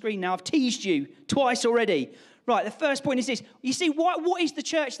up on the screen now. I've teased you twice already. Right, the first point is this. You see, what is the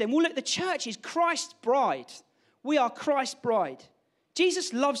church then? Well, look, the church is Christ's bride. We are Christ's bride.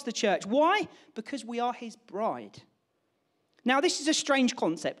 Jesus loves the church. Why? Because we are his bride. Now, this is a strange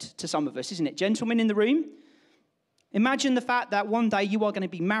concept to some of us, isn't it? Gentlemen in the room, imagine the fact that one day you are going to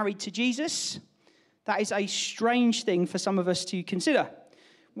be married to Jesus. That is a strange thing for some of us to consider.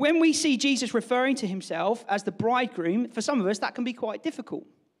 When we see Jesus referring to himself as the bridegroom, for some of us, that can be quite difficult.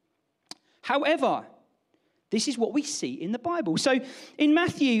 However, this is what we see in the Bible. So in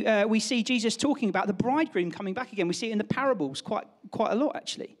Matthew, we see Jesus talking about the bridegroom coming back again. We see it in the parables quite a lot,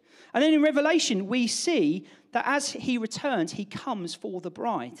 actually. And then in Revelation, we see that as he returns, he comes for the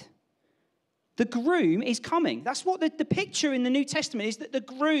bride. The groom is coming. That's what the picture in the New Testament is, that the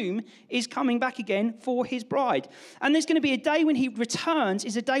groom is coming back again for his bride. And there's going to be a day when he returns,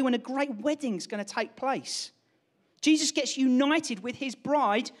 is a day when a great wedding is going to take place. Jesus gets united with his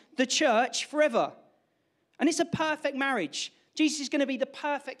bride, the church, forever. And it's a perfect marriage. Jesus is going to be the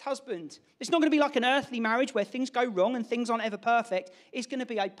perfect husband. It's not going to be like an earthly marriage where things go wrong and things aren't ever perfect. It's going to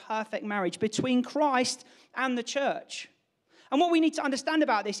be a perfect marriage between Christ and the church. And what we need to understand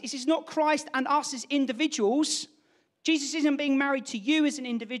about this is it's not Christ and us as individuals. Jesus isn't being married to you as an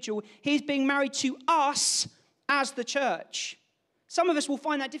individual. He's being married to us as the church. Some of us will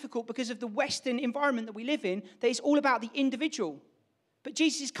find that difficult because of the Western environment that we live in, that it's all about the individual. But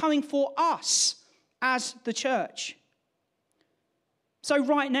Jesus is coming for us as the church. So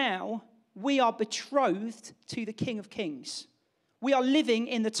right now, we are betrothed to the King of Kings. We are living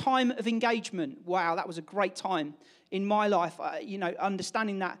in the time of engagement. Wow, that was a great time in my life,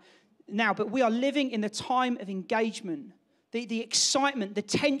 understanding that now. But we are living in the time of engagement, the excitement, the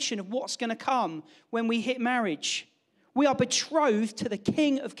tension of what's going to come when we hit marriage. We are betrothed to the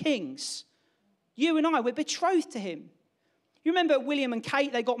King of Kings. You and I, we're betrothed to him. You remember William and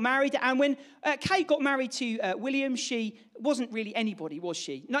Kate, they got married, and when Kate got married to William, she wasn't really anybody, was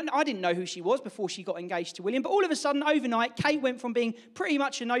she? No, I didn't know who she was before she got engaged to William, but all of a sudden, overnight, Kate went from being pretty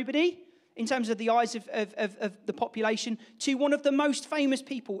much a nobody in terms of the eyes of the population to one of the most famous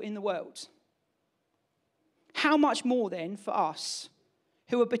people in the world. How much more then for us,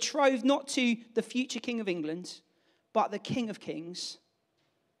 who are betrothed not to the future King of England, but the King of Kings,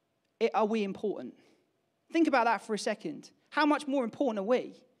 are we important? Think about that for a second. How much more important are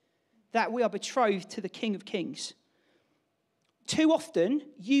we that we are betrothed to the King of Kings? Too often,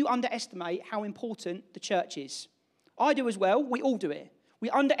 you underestimate how important the church is. I do as well. We all do it. We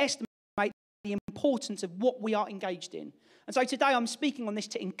underestimate the importance of what we are engaged in. And so today I'm speaking on this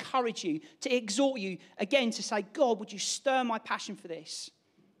to encourage you, to exhort you, again, to say, God, would you stir my passion for this?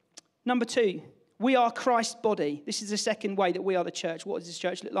 Number 2, we are Christ's body. This is the second way that we are the church. What does this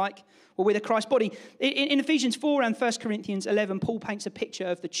church look like? Well, we're the Christ body. In Ephesians 4 and 1 Corinthians 11, Paul paints a picture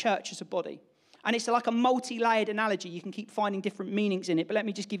of the church as a body. And it's like a multi-layered analogy. You can keep finding different meanings in it, but let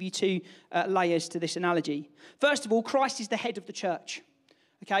me just give you two layers to this analogy. First of all, Christ is the head of the church.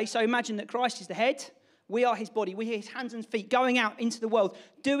 Okay, so imagine that Christ is the head. We are his body. We are his hands and feet going out into the world,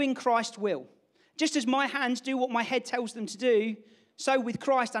 doing Christ's will. Just as my hands do what my head tells them to do, so with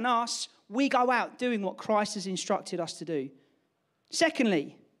Christ and us, we go out doing what Christ has instructed us to do.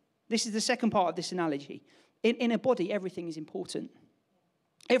 Secondly, this is the second part of this analogy. In a body, everything is important.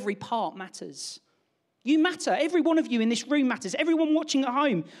 Every part matters. You matter. Every one of you in this room matters. Everyone watching at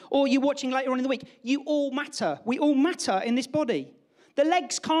home, or you watching later on in the week, you all matter. We all matter in this body. The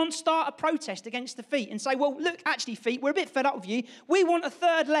legs can't start a protest against the feet and say, well, look, actually, feet, we're a bit fed up with you. We want a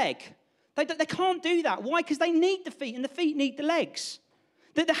third leg. They can't do that. Why? Because they need the feet and the feet need the legs.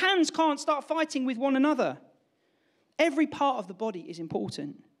 That the hands can't start fighting with one another. Every part of the body is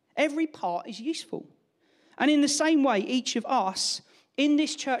important. Every part is useful. And in the same way, each of us in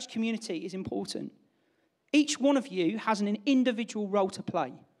this church community is important. Each one of you has an individual role to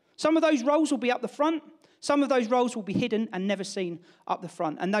play. Some of those roles will be up the front. Some of those roles will be hidden and never seen up the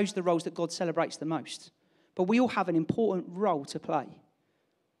front. And those are the roles that God celebrates the most. But we all have an important role to play.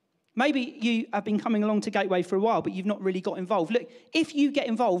 Maybe you have been coming along to Gateway for a while, but you've not really got involved. Look, if you get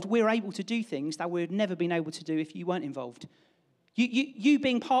involved, we're able to do things that we've never been able to do if you weren't involved. You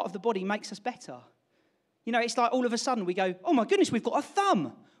being part of the body makes us better. You know, it's like all of a sudden we go, oh my goodness, we've got a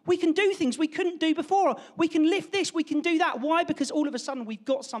thumb. We can do things we couldn't do before. We can lift this, we can do that. Why? Because all of a sudden we've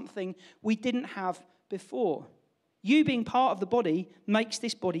got something we didn't have before. You being part of the body makes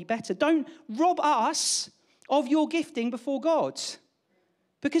this body better. Don't rob us of your gifting before God.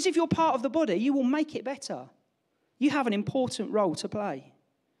 Because if you're part of the body, you will make it better. You have an important role to play.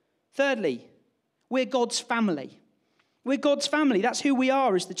 Thirdly, we're God's family. We're God's family. That's who we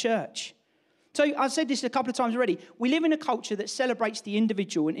are as the church. So I've said this a couple of times already. We live in a culture that celebrates the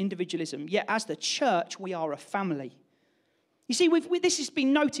individual and individualism. Yet as the church, we are a family. You see, this has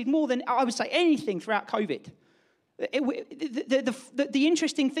been noted more than, I would say, anything throughout COVID. The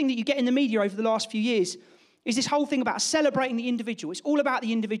interesting thing that you get in the media over the last few years is this whole thing about celebrating the individual. It's all about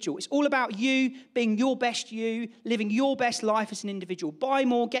the individual. It's all about you being your best you, living your best life as an individual. Buy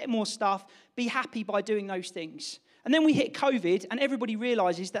more, get more stuff, be happy by doing those things. And then we hit COVID and everybody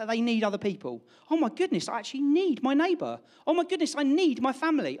realises that they need other people. Oh my goodness, I actually need my neighbour. Oh my goodness, I need my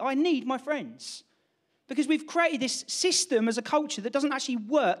family. I need my friends. Because we've created this system as a culture that doesn't actually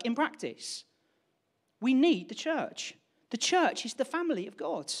work in practice. We need the church. The church is the family of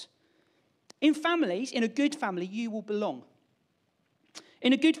God. In families, in a good family, you will belong.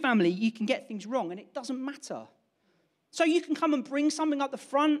 In a good family, you can get things wrong and it doesn't matter. So you can come and bring something up the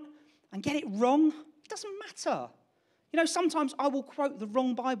front and get it wrong. It doesn't matter. You know, sometimes I will quote the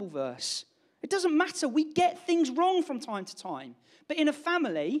wrong Bible verse. It doesn't matter. We get things wrong from time to time. But in a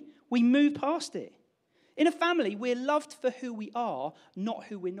family, we move past it. In a family, we're loved for who we are, not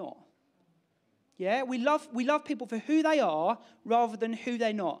who we're not. Yeah, we love people for who they are rather than who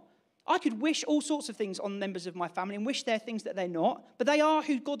they're not. I could wish all sorts of things on members of my family and wish they're things that they're not, but they are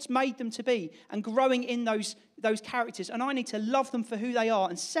who God's made them to be and growing in those characters. And I need to love them for who they are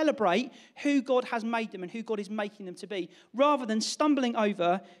and celebrate who God has made them and who God is making them to be, rather than stumbling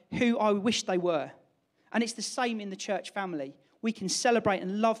over who I wish they were. And it's the same in the church family. We can celebrate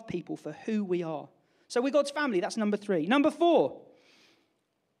and love people for who we are. So we're God's family. That's number 3. Number 4,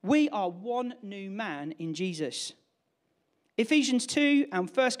 we are one new man in Jesus. Ephesians 2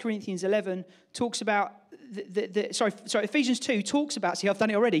 and 1 Corinthians 11 talks about, Ephesians 2 talks about, see, I've done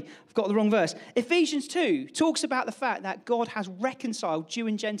it already. I've got the wrong verse. Ephesians 2 talks about the fact that God has reconciled Jew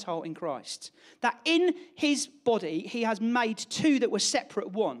and Gentile in Christ. That in his body, he has made two that were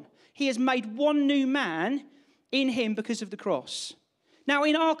separate one. He has made one new man in him because of the cross. Now,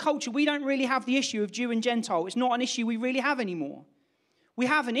 in our culture, we don't really have the issue of Jew and Gentile. It's not an issue we really have anymore. We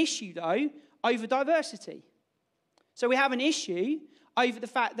have an issue, though, over diversity. So we have an issue over the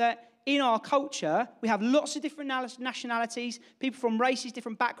fact that in our culture, we have lots of different nationalities, people from races,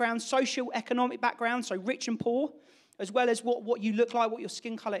 different backgrounds, social, economic backgrounds, so rich and poor, as well as what you look like, what your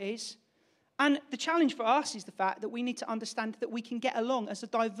skin colour is. And the challenge for us is the fact that we need to understand that we can get along as a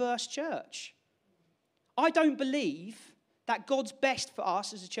diverse church. I don't believe that God's best for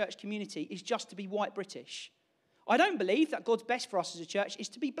us as a church community is just to be white British. I don't believe that God's best for us as a church is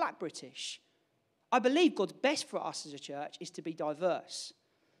to be black British. I believe God's best for us as a church is to be diverse.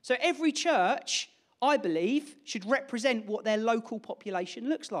 So every church, I believe, should represent what their local population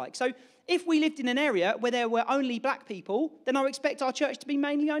looks like. So if we lived in an area where there were only black people, then I would expect our church to be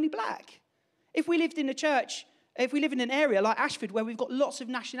mainly only black. If we lived in a church, if we live in an area like Ashford where we've got lots of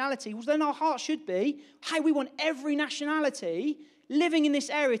nationality, well, then our heart should be, hey, we want every nationality living in this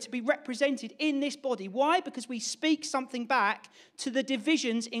area to be represented in this body. Why? Because we speak something back to the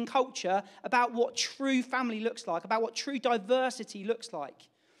divisions in culture about what true family looks like, about what true diversity looks like.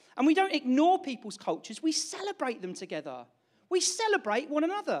 And we don't ignore people's cultures, we celebrate them together. We celebrate one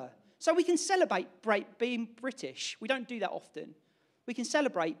another. So we can celebrate being British. We don't do that often. We can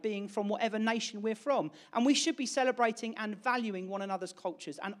celebrate being from whatever nation we're from. And we should be celebrating and valuing one another's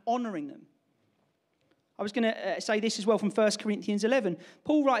cultures and honouring them. I was going to say this as well from 1 Corinthians 11.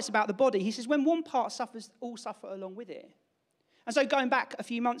 Paul writes about the body. He says, when one part suffers, all suffer along with it. And so going back a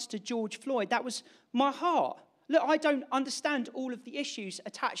few months to George Floyd, that was my heart. Look, I don't understand all of the issues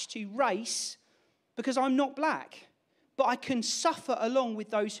attached to race because I'm not black. But I can suffer along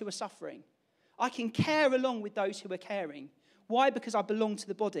with those who are suffering. I can care along with those who are caring. Why? Because I belong to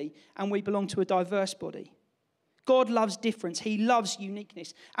the body and we belong to a diverse body. God loves difference. He loves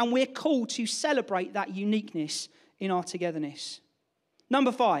uniqueness. And we're called to celebrate that uniqueness in our togetherness.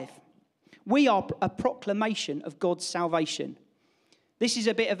 Number 5, we are a proclamation of God's salvation. This is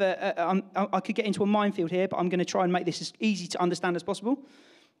a bit of I could get into a minefield here, but I'm going to try and make this as easy to understand as possible.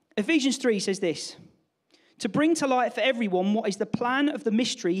 Ephesians 3 says this: to bring to light for everyone what is the plan of the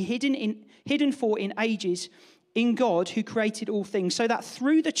mystery hidden for in ages in God who created all things, so that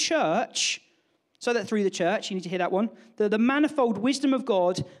through the church, you need to hear that one, the manifold wisdom of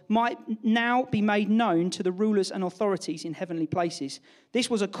God might now be made known to the rulers and authorities in heavenly places. This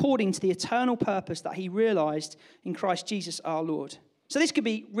was according to the eternal purpose that he realized in Christ Jesus our Lord. So this could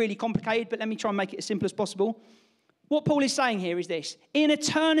be really complicated, but let me try and make it as simple as possible. What Paul is saying here is this: in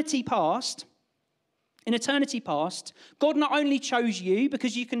eternity past, God not only chose you,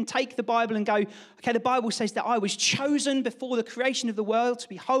 because you can take the Bible and go, okay, the Bible says that I was chosen before the creation of the world to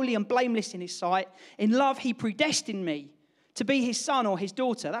be holy and blameless in his sight. In love, he predestined me to be his son or his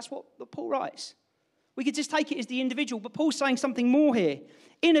daughter. That's what Paul writes. We could just take it as the individual, but Paul's saying something more here.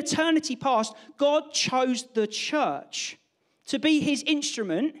 In eternity past, God chose the church to be his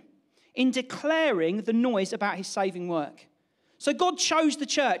instrument in declaring the noise about his saving work. So God chose the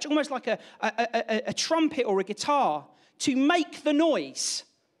church, almost like a trumpet or a guitar, to make the noise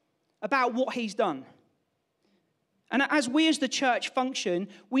about what he's done. And as we as the church function,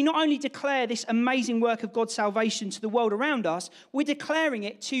 we not only declare this amazing work of God's salvation to the world around us, we're declaring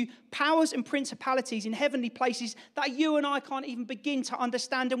it to powers and principalities in heavenly places that you and I can't even begin to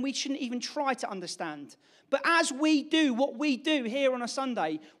understand, and we shouldn't even try to understand. But as we do what we do here on a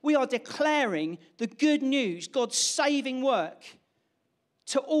Sunday, we are declaring the good news, God's saving work,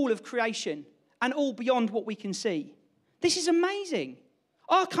 to all of creation and all beyond what we can see. This is amazing.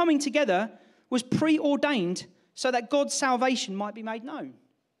 Our coming together was preordained so that God's salvation might be made known.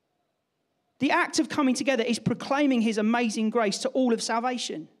 The act of coming together is proclaiming his amazing grace to all of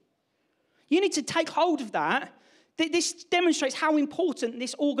salvation. You need to take hold of that. This demonstrates how important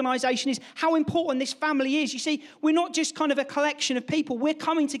this organisation is, how important this family is. You see, we're not just kind of a collection of people. We're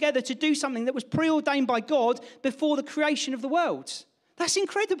coming together to do something that was preordained by God before the creation of the world. That's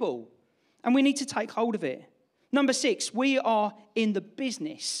incredible. And we need to take hold of it. Number 6, we are in the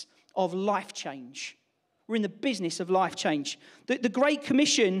business of life change. We're in the business of life change. The Great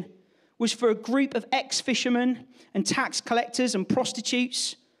Commission was for a group of ex-fishermen and tax collectors and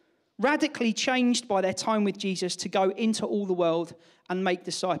prostitutes, radically changed by their time with Jesus, to go into all the world and make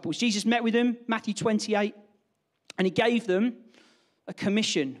disciples. Jesus met with them, Matthew 28, and he gave them a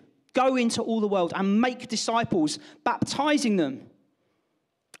commission. Go into all the world and make disciples, baptizing them.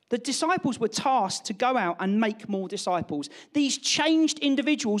 The disciples were tasked to go out and make more disciples. These changed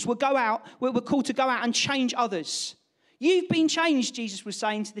individuals were called to go out and change others. You've been changed, Jesus was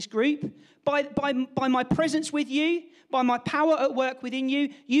saying to this group, by my presence with you, by my power at work within you.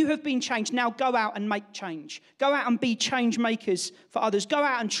 You have been changed. Now go out and make change. Go out and be change makers for others. Go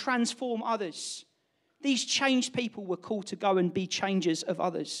out and transform others. These changed people were called to go and be changers of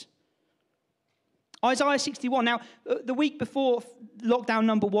others. Isaiah 61. Now, the week before lockdown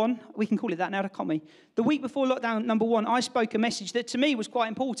number 1, we can call it that now, can't we? The week before lockdown number 1, I spoke a message that to me was quite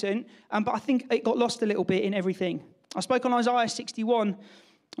important, but I think it got lost a little bit in everything. I spoke on Isaiah 61,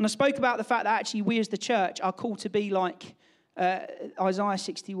 and I spoke about the fact that actually we as the church are called to be like Isaiah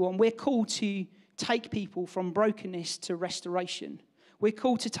 61. We're called to take people from brokenness to restoration. We're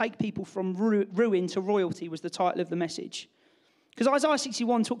called to take people from ruin to royalty, was the title of the message. Because Isaiah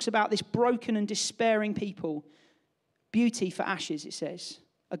 61 talks about this broken and despairing people. Beauty for ashes, it says.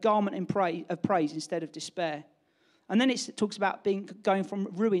 A garment of praise instead of despair. And then it talks about going from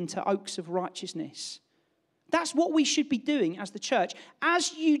ruin to oaks of righteousness. That's what we should be doing as the church.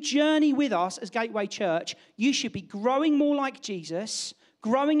 As you journey with us as Gateway Church, you should be growing more like Jesus,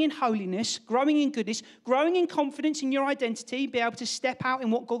 growing in holiness, growing in goodness, growing in confidence in your identity, be able to step out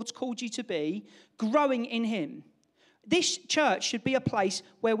in what God's called you to be, growing in him. This church should be a place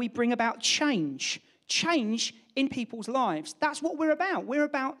where we bring about change in people's lives. That's what we're about. We're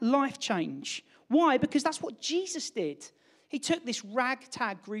about life change. Why? Because that's what Jesus did. He took this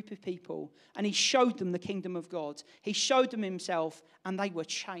ragtag group of people and he showed them the kingdom of God. He showed them himself and they were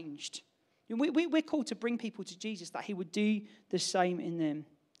changed. We're called to bring people to Jesus that he would do the same in them.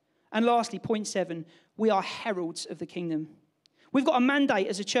 And lastly, point 7, we are heralds of the kingdom. We've got a mandate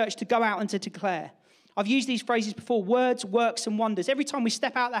as a church to go out and to declare. I've used these phrases before, words, works, and wonders. Every time we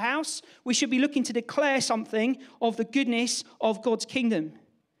step out of the house, we should be looking to declare something of the goodness of God's kingdom.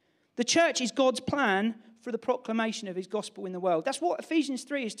 The church is God's plan for the proclamation of his gospel in the world. That's what Ephesians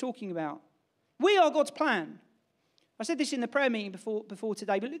 3 is talking about. We are God's plan. I said this in the prayer meeting before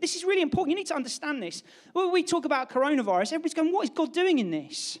today, but this is really important. You need to understand this. When we talk about coronavirus, everybody's going, what is God doing in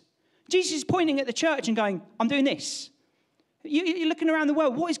this? Jesus is pointing at the church and going, I'm doing this. You're looking around the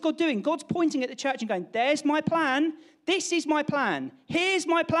world. What is God doing? God's pointing at the church and going, there's my plan. This is my plan. Here's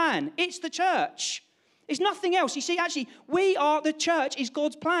my plan. It's the church. It's nothing else. You see, actually, the church is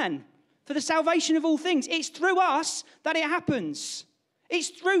God's plan for the salvation of all things. It's through us that it happens. It's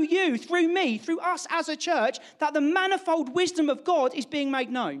through you, through me, through us as a church that the manifold wisdom of God is being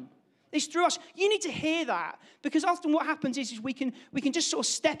made known. It's through us. You need to hear that, because often what happens is we can just sort of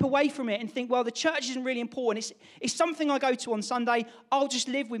step away from it and think, well, the church isn't really important. It's something I go to on Sunday. I'll just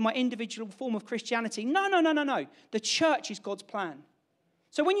live with my individual form of Christianity. No. The church is God's plan.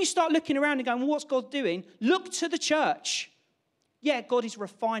 So when you start looking around and going, well, what's God doing? Look to the church. Yeah, God is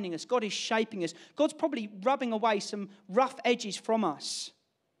refining us. God is shaping us. God's probably rubbing away some rough edges from us.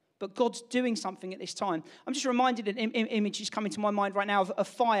 But God's doing something at this time. I'm just reminded, an image is coming to my mind right now of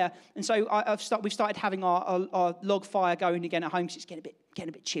fire. And so we've started having our log fire going again at home, because it's getting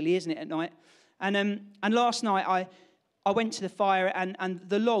a bit chilly, isn't it, at night? And last night I went to the fire and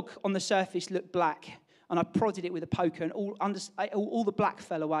the log on the surface looked black. And I prodded it with a poker, and all the black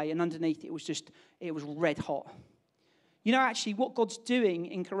fell away. And underneath it was red hot. You know, actually, what God's doing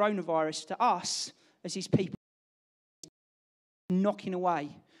in coronavirus to us as his people, knocking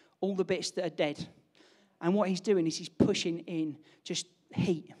away all the bits that are dead. And what he's doing is he's pushing in just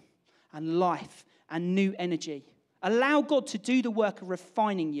heat and life and new energy. Allow God to do the work of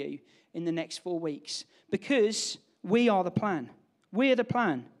refining you in the next 4 weeks, because we are the plan. We're the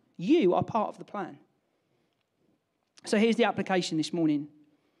plan. You are part of the plan. So here's the application this morning.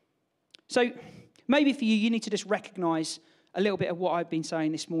 So maybe for you need to just recognize a little bit of what I've been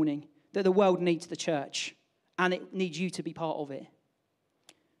saying this morning, that the world needs the church and it needs you to be part of it.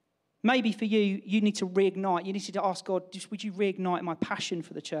 Maybe for you need to reignite. You need to ask God, would you reignite my passion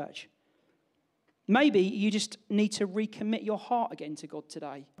for the church? Maybe you just need to recommit your heart again to God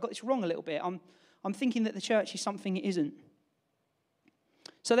today. I got this wrong a little bit. I'm thinking that the church is something it isn't.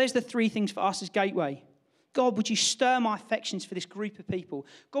 So there's the 3 things for us as Gateway. God, would you stir my affections for this group of people?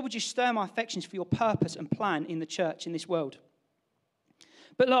 God, would you stir my affections for your purpose and plan in the church, in this world?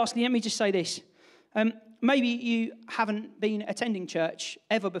 But lastly, let me just say this. Maybe you haven't been attending church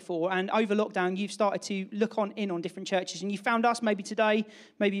ever before, and over lockdown you've started to look in on different churches, and you found us maybe today,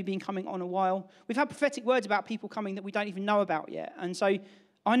 maybe you've been coming on a while. We've had prophetic words about people coming that we don't even know about yet, and so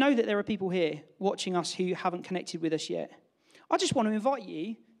I know that there are people here watching us who haven't connected with us yet. I just want to invite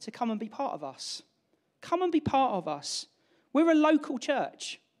you to come and be part of us. Come and be part of us. We're a local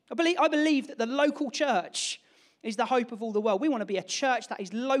church. I believe that the local church is the hope of all the world. We want to be a church that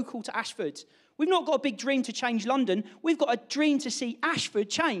is local to Ashford. We've not got a big dream to change London. We've got a dream to see Ashford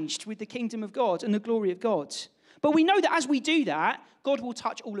changed with the kingdom of God and the glory of God. But we know that as we do that, God will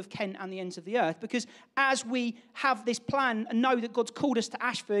touch all of Kent and the ends of the earth, because as we have this plan and know that God's called us to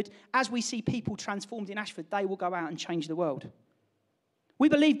Ashford, as we see people transformed in Ashford, they will go out and change the world. We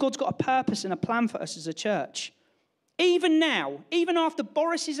believe God's got a purpose and a plan for us as a church. Even now, even after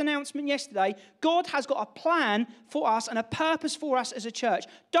Boris's announcement yesterday, God has got a plan for us and a purpose for us as a church.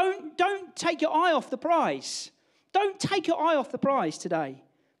 Don't take your eye off the prize. Don't take your eye off the prize today.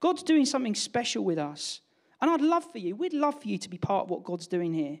 God's doing something special with us. And we'd love for you to be part of what God's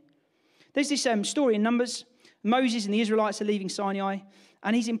doing here. There's this story in Numbers. Moses and the Israelites are leaving Sinai,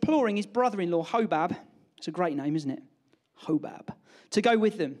 and he's imploring his brother-in-law, Hobab. It's a great name, isn't it? Hobab. To go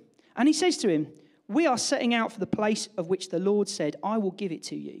with them. And he says to him, we are setting out for the place of which the Lord said, I will give it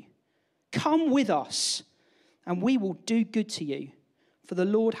to you. Come with us, and we will do good to you, for the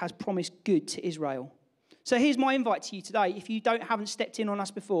Lord has promised good to Israel. So here's my invite to you today. If you haven't stepped in on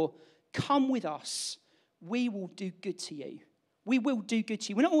us before, come with us. We will do good to you. We will do good to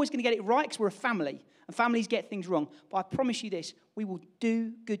you. We're not always going to get it right because we're a family, and families get things wrong. But I promise you this, we will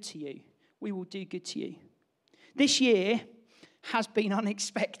do good to you. We will do good to you. This year has been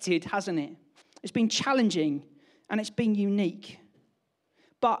unexpected, hasn't it? It's been challenging, and it's been unique.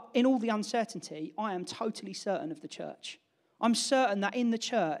 But in all the uncertainty, I am totally certain of the church. I'm certain that in the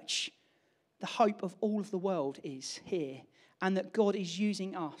church, the hope of all of the world is here, and that God is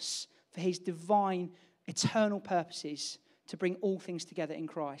using us for his divine, eternal purposes to bring all things together in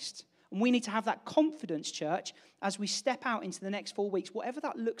Christ. And we need to have that confidence, church, as we step out into the next 4 weeks. Whatever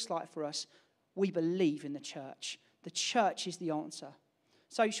that looks like for us, we believe in the church. The church is the answer.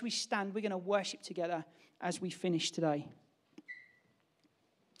 So should we stand? We're going to worship together as we finish today.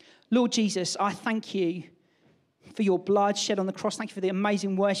 Lord Jesus, I thank you for your blood shed on the cross. Thank you for the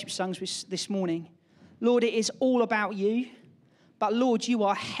amazing worship songs this morning. Lord, it is all about you. But Lord, you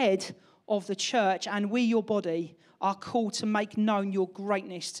are head of the church, and we, your body, are called to make known your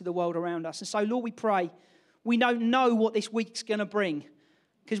greatness to the world around us. And so, Lord, we pray. We don't know what this week's going to bring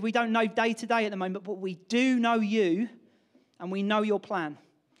because we don't know day to day at the moment, but we do know you and we know your plan.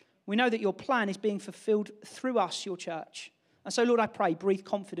 We know that your plan is being fulfilled through us, your church. And so, Lord, I pray, breathe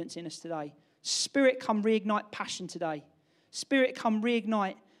confidence in us today. Spirit, come reignite passion today. Spirit, come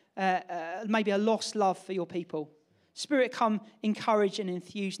reignite maybe a lost love for your people. Spirit, come encourage and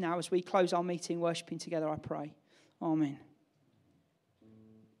enthuse now as we close our meeting worshipping together, I pray. Amen.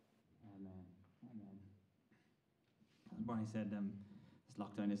 As Barney said, this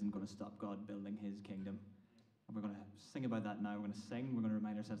lockdown isn't going to stop God building his kingdom. And we're going to sing about that now. We're going to sing. We're going to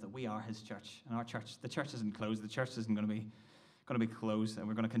remind ourselves that we are his church. And our church, the church isn't closed. The church isn't going to be closed. And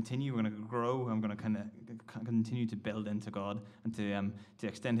we're going to continue. We're going to grow. And we're going to kind of continue to build into God and to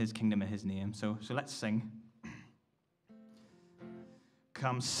extend his kingdom and his name. So let's sing.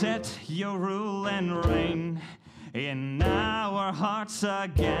 Come set your rule and reign in our hearts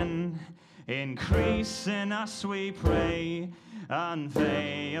again. Increase in us, we pray.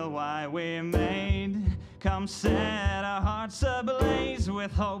 Unveil why we're made. Come set our hearts ablaze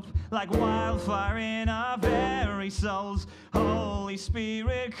with hope, like wildfire in our very souls. Holy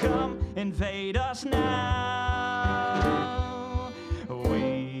Spirit, come invade us now.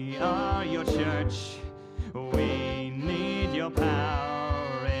 We are your church. We need your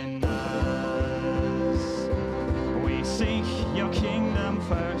power in us. We seek your kingdom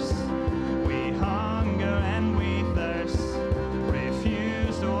first. We hunger and we thirst.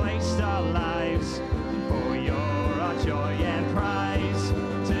 Refuse to waste our lives, for you're our joy and prize.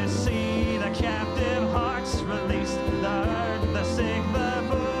 To see the captive hearts released, the hurt, the sick, the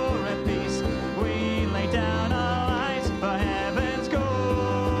poor at peace. We lay down our lives for heaven's goals.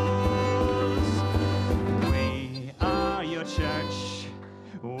 We are your church.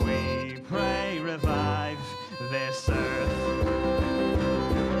 We pray, revive this earth.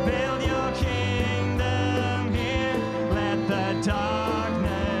 Build your kingdom here. Let the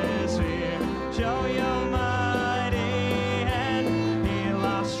darkness fear. Show your mighty hand. Heal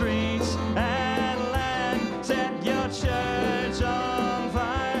our streets and land. Set your church on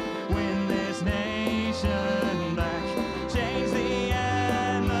fire. Win this nation back. Change the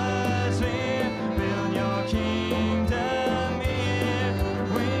atmosphere. Build your kingdom here.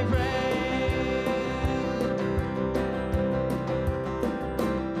 We pray.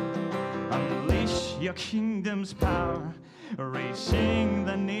 Unleash your kingdom's power, reaching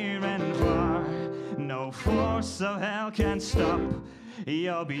the near and far. No force of hell can stop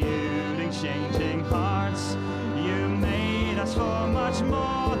your beauty, changing hearts. You made us for much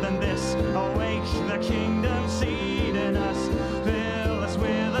more than this. Awake the kingdom seed in us. Fill us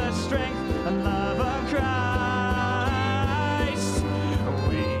with the strength and love of Christ.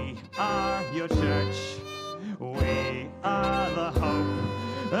 We are your church. We are the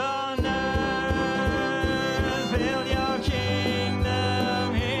hope on earth. Build your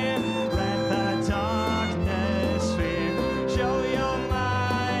kingdom here. Let the darkness fear. Show your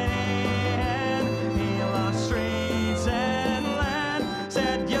mighty hand. Heal our streets and land.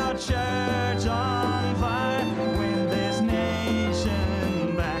 Set your church on fire. Win this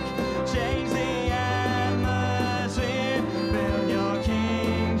nation back. Change the atmosphere. Build your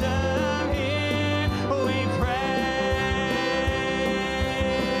kingdom here. We pray.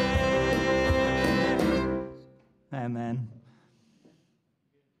 Amen.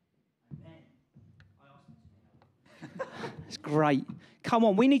 It's great. Come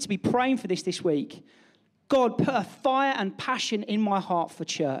on, we need to be praying for this week. God, put a fire and passion in my heart for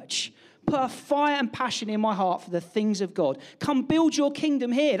church. Put a fire and passion in my heart for the things of God. Come build your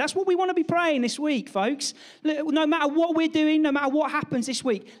kingdom here. That's what we want to be praying this week, folks. No matter what we're doing, no matter what happens this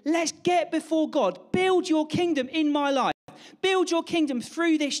week, let's get before God. Build your kingdom in my life. Build your kingdom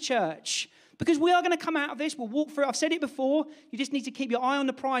through this church. Because we are going to come out of this. We'll walk through. I've said it before. You just need to keep your eye on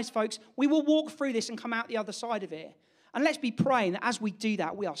the prize, folks. We will walk through this and come out the other side of it. And let's be praying that as we do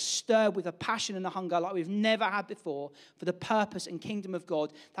that, we are stirred with a passion and a hunger like we've never had before for the purpose and kingdom of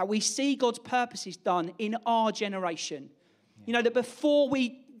God, that we see God's purposes done in our generation. You know, that before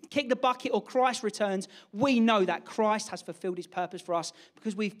we kick the bucket or Christ returns, we know that Christ has fulfilled his purpose for us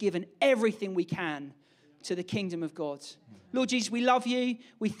because we've given everything we can to the kingdom of God. Lord Jesus, we love you.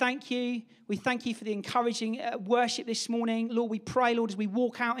 We thank you. We thank you for the encouraging worship this morning. Lord, we pray, Lord, as we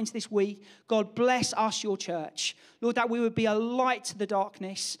walk out into this week, God, bless us, your church. Lord, that we would be a light to the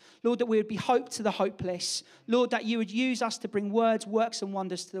darkness. Lord, that we would be hope to the hopeless. Lord, that you would use us to bring words, works, and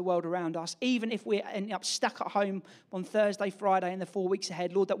wonders to the world around us, even if we end up stuck at home on Thursday, Friday, and the 4 weeks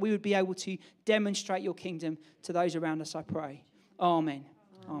ahead. Lord, that we would be able to demonstrate your kingdom to those around us, I pray. Amen.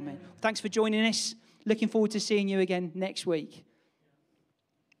 Amen. Thanks for joining us. Looking forward to seeing you again next week.